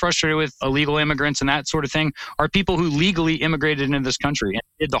most frustrated with illegal immigrants and that sort of thing are people who legally immigrated into this country and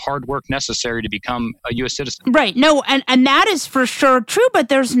did the hard work necessary to become a U.S. citizen. Right. No, and that is for sure true, but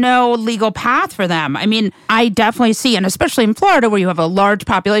there's no legal path for them. I definitely see, and especially in Florida, where you have a large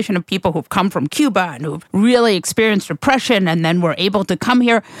population of people who've come from Cuba and who've really experienced repression and then were able to come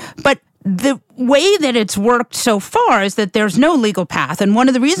here. But the way that it's worked so far is that there's no legal path. And one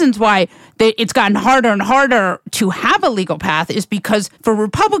of the reasons why it's gotten harder and harder to have a legal path is because for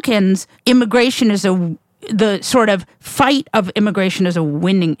Republicans, immigration is the sort of fight of immigration is a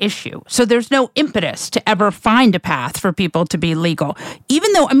winning issue. So there's no impetus to ever find a path for people to be legal.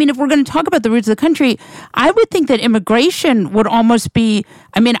 Even though, if we're going to talk about the roots of the country, I would think that immigration would almost be,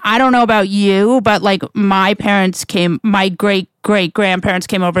 I don't know about you, but my parents my great-grandparents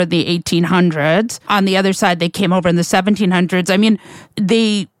came over in the 1800s. On the other side, they came over in the 1700s.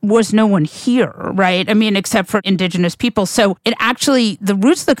 There was no one here, right? Except for indigenous people. So it actually, the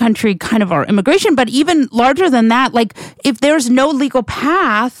roots of the country kind of are immigration. But even larger than that, if there's no legal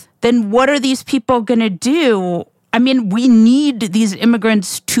path, then what are these people going to do? We need these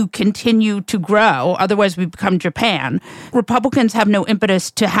immigrants to continue to grow. Otherwise, we become Japan. Republicans have no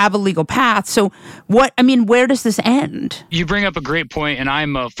impetus to have a legal path. So where does this end? You bring up a great point, and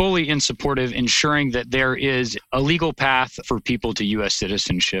I'm fully in support of ensuring that there is a legal path for people to U.S.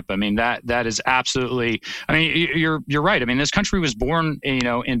 citizenship. That is absolutely, you're right. This country was born,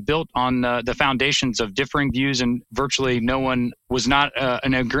 and built on the foundations of differing views, and virtually no one was not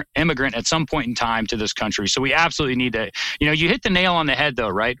an immigrant at some point in time to this country. So we absolutely need to, you hit the nail on the head though,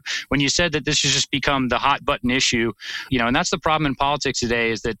 right? When you said that this has just become the hot button issue, and that's the problem in politics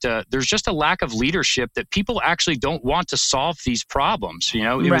today is that there's just a lack of leadership that people actually don't want to solve these problems.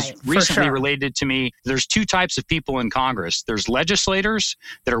 It was recently related to me. There's 2 types of people in Congress. There's legislators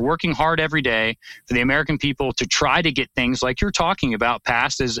that are working hard every day for the American people to try to get things like you're talking about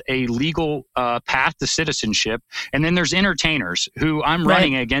passed as a legal path to citizenship. And then there's entertainers who I'm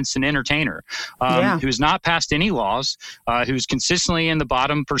running against an entertainer who's not passed any laws, who's consistently in the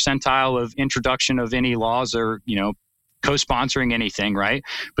bottom percentile of introduction of any laws or, co-sponsoring anything, right?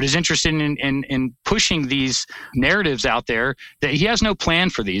 But is interested in pushing these narratives out there that he has no plan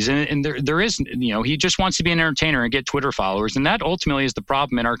for these. And there is, he just wants to be an entertainer and get Twitter followers. And that ultimately is the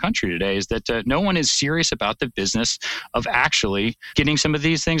problem in our country today, is that no one is serious about the business of actually getting some of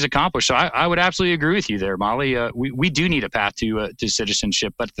these things accomplished. So I would absolutely agree with you there, Molly. We do need a path to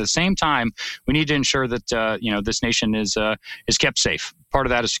citizenship, but at the same time, we need to ensure that this nation is kept safe. Part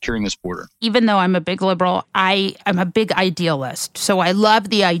of that is securing this border. Even though I'm a big liberal, I'm a big idealist. So I love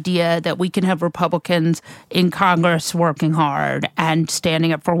the idea that we can have Republicans in Congress working hard and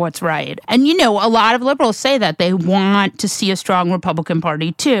standing up for what's right. And, a lot of liberals say that they want to see a strong Republican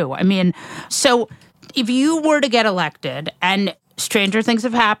Party too. I mean, so if you were to get elected, and stranger things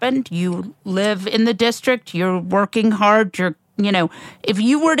have happened, you live in the district, you're working hard, if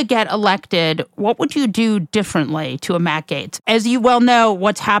you were to get elected, what would you do differently to a Matt Gaetz? As you well know,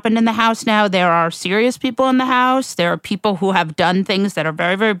 what's happened in the House now, there are serious people in the House. There are people who have done things that are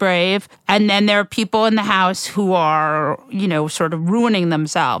very, very brave. And then there are people in the House who are, sort of ruining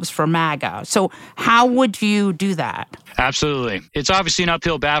themselves for MAGA. So how would you do that? Absolutely. It's obviously an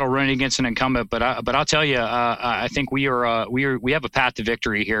uphill battle running against an incumbent, but I'll tell you, I think we have a path to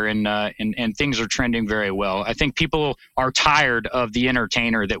victory here, and things are trending very well. I think people are tired of the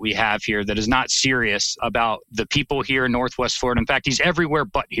entertainer that we have here that is not serious about the people here in Northwest Florida. In fact, he's everywhere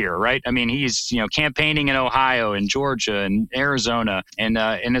but here, right? I mean, he's campaigning in Ohio and Georgia and Arizona, and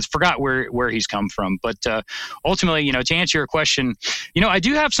has forgot where he's come from. But ultimately, to answer your question, I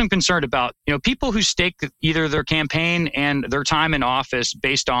do have some concern about people who stake either their campaign and their time in office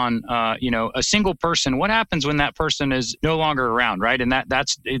based on a single person. What happens when that person is no longer around, right? And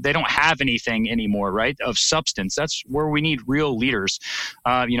that's they don't have anything anymore, right, of substance. That's where we need real leaders.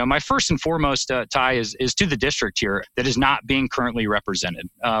 My first and foremost tie is to the district here that is not being currently represented.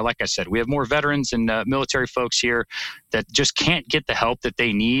 Like I said, we have more veterans and military folks here that just can't get the help that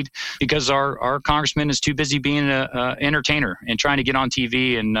they need because our congressman is too busy being an entertainer and trying to get on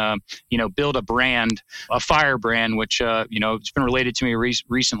TV and build a brand, a fire brand, which it's been related to me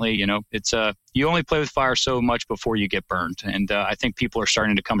recently. It's you only play with fire so much before you get burned, and I think people are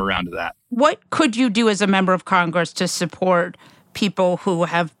starting to come around to that. What could you do as a member of Congress to support people who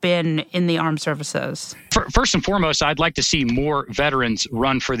have been in the armed services? First and foremost, I'd like to see more veterans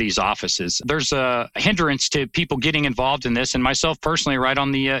run for these offices. There's a hindrance to people getting involved in this, and myself personally, right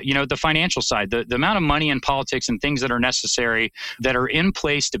on the the financial side, the amount of money in politics and things that are necessary that are in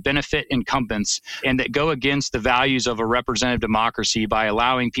place to benefit incumbents and that go against the values of a representative democracy by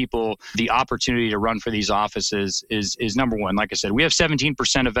allowing people the opportunity to run for these offices is number one. Like I said, we have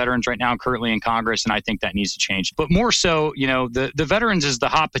 17% of veterans right now currently in Congress, and I think that needs to change. But more so, the veterans is the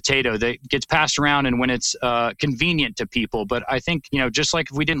hot potato that gets passed around and when it's convenient to people. But I think, just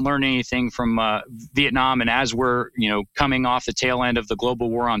like if we didn't learn anything from Vietnam, and as we're, coming off the tail end of the global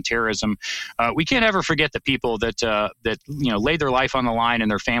war on terrorism, we can't ever forget the people that laid their life on the line and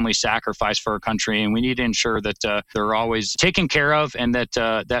their family sacrificed for our country. And we need to ensure that they're always taken care of, and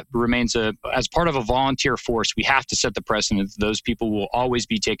that remains as part of a volunteer force. We have to set the precedent that those people will always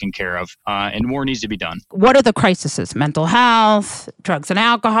be taken care of, and more needs to be done. What are the crises? Mental health, drugs and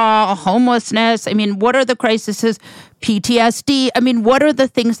alcohol, homelessness. I mean, what are the crises? PTSD. I mean, what are the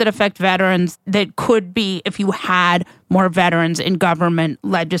things that affect veterans that could be, if you had more veterans in government,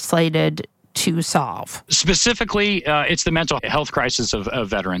 legislated to solve? Specifically, it's the mental health crisis of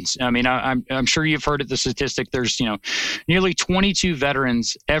veterans. I mean, I'm sure you've heard of the statistic. There's, nearly 22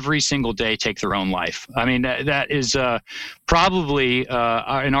 veterans every single day take their own life. I mean, that is probably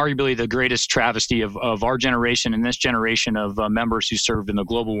and arguably the greatest travesty of our generation and this generation of members who served in the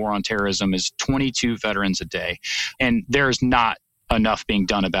global war on terrorism is 22 veterans a day. And there is not enough being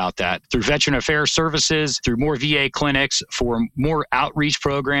done about that through Veteran Affairs Services, through more VA clinics, for more outreach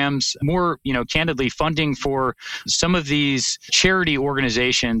programs, more, candidly funding for some of these charity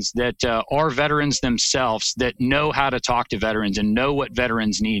organizations that are veterans themselves that know how to talk to veterans and know what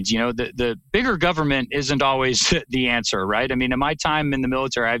veterans needs. The bigger government isn't always the answer, right? I mean, in my time in the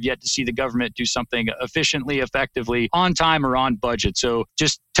military, I've yet to see the government do something efficiently, effectively, on time or on budget. So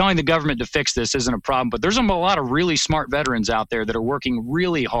just telling the government to fix this isn't a problem, but there's a lot of really smart veterans out there that are working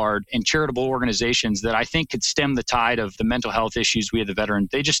really hard in charitable organizations that I think could stem the tide of the mental health issues we have the veteran.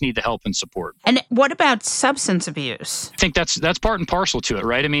 They just need the help and support. And what about substance abuse? I think that's part and parcel to it,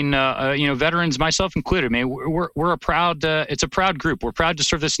 right? I mean, veterans, myself included. I mean, we're a proud. It's a proud group. We're proud to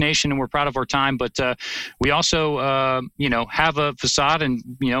serve this nation, and we're proud of our time. But we also, have a facade, and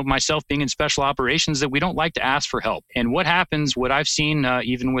myself being in special operations, that we don't like to ask for help. And what I've seen,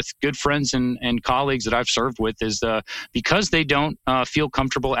 even with good friends and colleagues that I've served with, is because they don't don't feel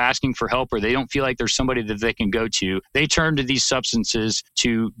comfortable asking for help, or they don't feel like there's somebody that they can go to, they turn to these substances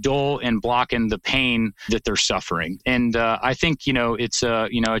to dull and block in the pain that they're suffering. And I think, it's a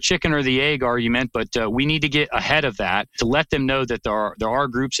chicken or the egg argument, but we need to get ahead of that to let them know that there are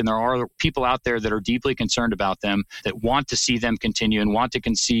groups and there are people out there that are deeply concerned about them, that want to see them continue and want to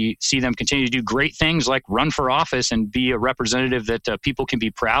see them continue to do great things like run for office and be a representative that people can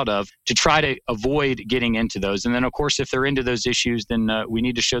be proud of, to try to avoid getting into those. And then, of course, if they're into those issues, then we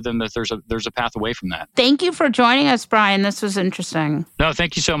need to show them that there's a path away from that. Thank you for joining us, Brian. This was interesting. No,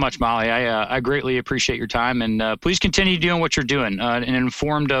 thank you so much, Molly. I greatly appreciate your time, and please continue doing what you're doing. An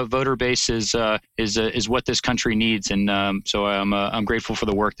informed voter base is what this country needs, and so I'm grateful for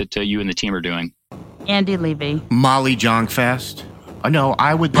the work that you and the team are doing. Andy Levy. Molly Jong-Fast. No,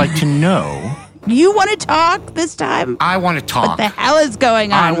 I would like to know. You want to talk this time? I want to talk. What the hell is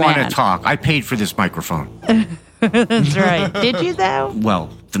going on, I want man? to talk. I paid for this microphone. That's right. Did you, though? Well,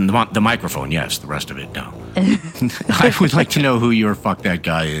 the microphone, yes. The rest of it, no. I would like to know who your fuck that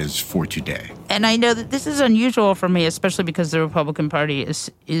guy is for today. And I know that this is unusual for me, especially because the Republican Party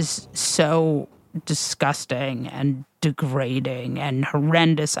is so disgusting and degrading and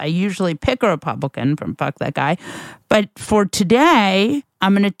horrendous. I usually pick a Republican from fuck that guy. But for today,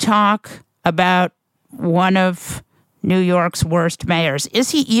 I'm going to talk about one of New York's worst mayors.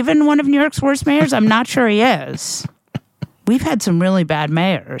 Is he even one of New York's worst mayors? I'm not sure he is. We've had some really bad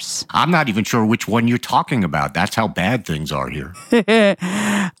mayors. I'm not even sure which one you're talking about. That's how bad things are here.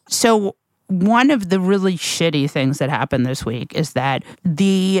 So one of the really shitty things that happened this week is that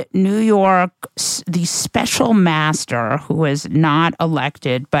the special master, who is not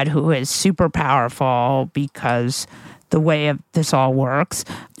elected, but who is super powerful because the way this all works,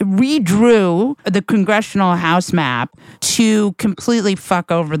 redrew the congressional House map to completely fuck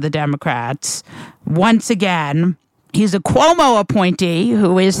over the Democrats. Once again, he's a Cuomo appointee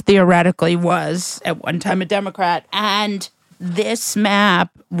who was at one time a Democrat. And this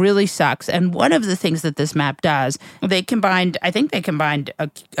map really sucks. And one of the things that this map does, I think they combined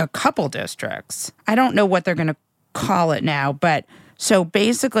a couple districts. I don't know what they're going to call it now. But so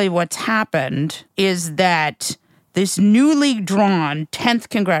basically what's happened is that this newly drawn 10th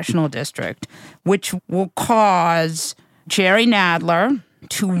congressional district, which will cause Jerry Nadler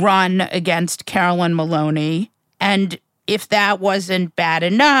to run against Carolyn Maloney. And if that wasn't bad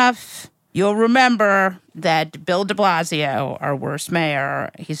enough, you'll remember that Bill de Blasio, our worst mayor,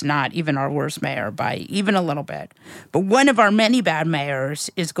 he's not even our worst mayor by even a little bit. But one of our many bad mayors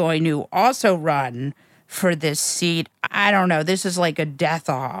is going to also run for this seat. I don't know. This is like a death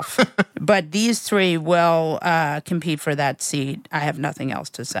off. But these three will compete for that seat. I have nothing else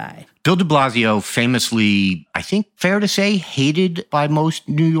to say. Bill de Blasio famously, I think fair to say, hated by most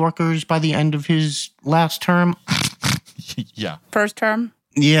New Yorkers by the end of his last term. Yeah. First term?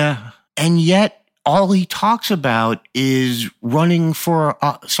 Yeah. And yet all he talks about is running for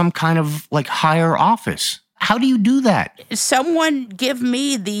some kind of like higher office. How do you do that? Someone give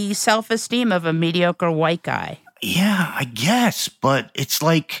me the self-esteem of a mediocre white guy. Yeah, I guess. But it's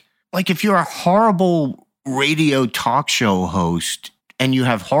like if you're a horrible radio talk show host and you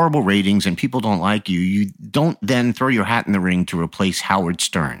have horrible ratings and people don't like you, you don't then throw your hat in the ring to replace Howard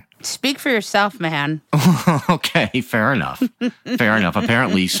Stern. Speak for yourself, man. Okay, fair enough. Fair enough.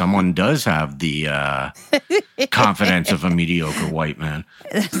 Apparently someone does have the confidence of a mediocre white man.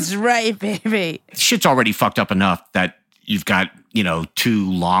 That's right, baby. Shit's already fucked up enough that you've got,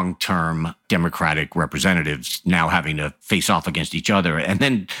 two long-term Democratic representatives now having to face off against each other. And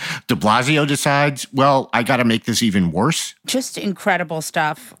then de Blasio decides, well, I got to make this even worse. Just incredible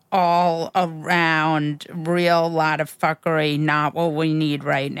stuff all around. Real lot of fuckery, not what we need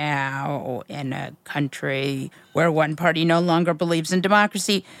right now in a country where one party no longer believes in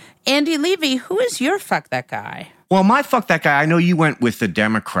democracy. Andy Levy, who is your fuck that guy? Well, my fuck that guy, I know you went with the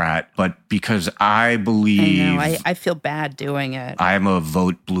Democrat, but because I believe... I know, I feel bad doing it. I'm a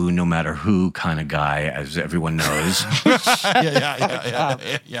vote blue no matter who kind of guy, as everyone knows.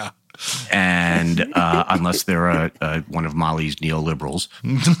 Yeah. And unless they're one of Molly's neoliberals.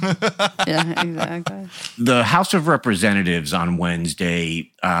 Yeah, exactly. The House of Representatives on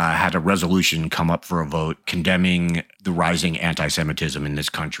Wednesday had a resolution come up for a vote condemning the rising anti-Semitism in this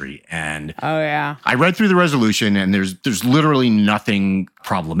country. And oh, yeah. I read through the resolution, and there's literally nothing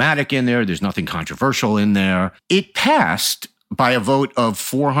problematic in there. There's nothing controversial in there. It passed by a vote of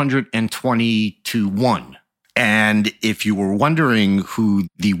 420 to 1. And if you were wondering who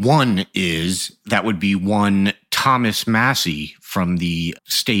the one is, that would be one Thomas Massie from the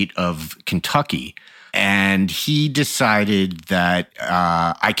state of Kentucky, And he decided that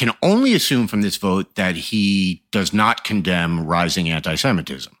I can only assume from this vote that he does not condemn rising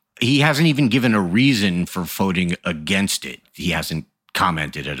anti-Semitism. He hasn't even given a reason for voting against it. He hasn't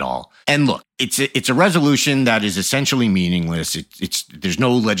commented at all. And look, it's a resolution that is essentially meaningless. There's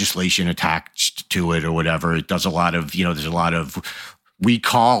no legislation attached to it or whatever. It does a lot of, there's a lot of, we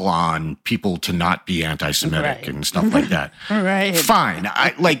call on people to not be anti-Semitic and stuff like that. Right. Fine.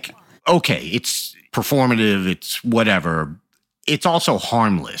 Okay, it's performative, it's whatever. It's also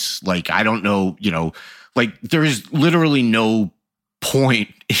harmless. I don't know, there is literally no point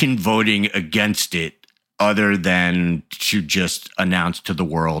in voting against it other than to just announce to the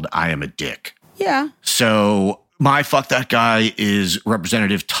world, I am a dick. Yeah. So my fuck that guy is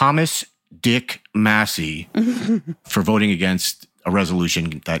Representative Thomas Dick Massey for voting against a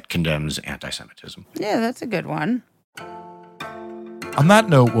resolution that condemns anti-Semitism. Yeah, that's a good one. On that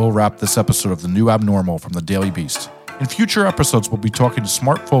note, we'll wrap this episode of The New Abnormal from The Daily Beast. In future episodes, we'll be talking to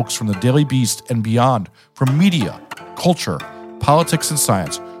smart folks from The Daily Beast and beyond, from media, culture, politics, and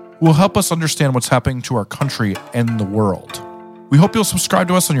science, who will help us understand what's happening to our country and the world. We hope you'll subscribe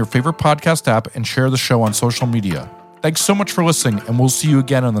to us on your favorite podcast app and share the show on social media. Thanks so much for listening, and we'll see you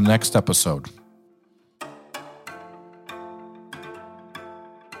again on the next episode.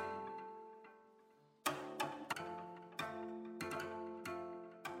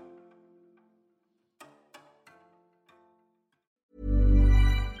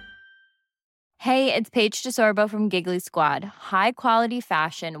 Hey, it's Paige DeSorbo from Giggly Squad. High quality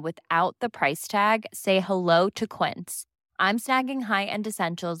fashion without the price tag. Say hello to Quince. I'm snagging high-end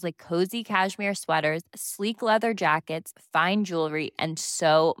essentials like cozy cashmere sweaters, sleek leather jackets, fine jewelry, and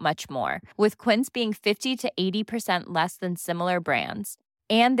so much more. With Quince being 50 to 80% less than similar brands.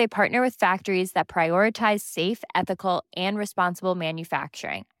 And they partner with factories that prioritize safe, ethical, and responsible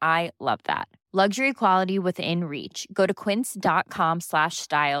manufacturing. I love that. Luxury quality within reach. Go to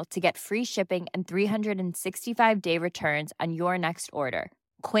quince.com/style to get free shipping and 365-day returns on your next order.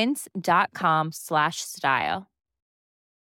 Quince.com/style.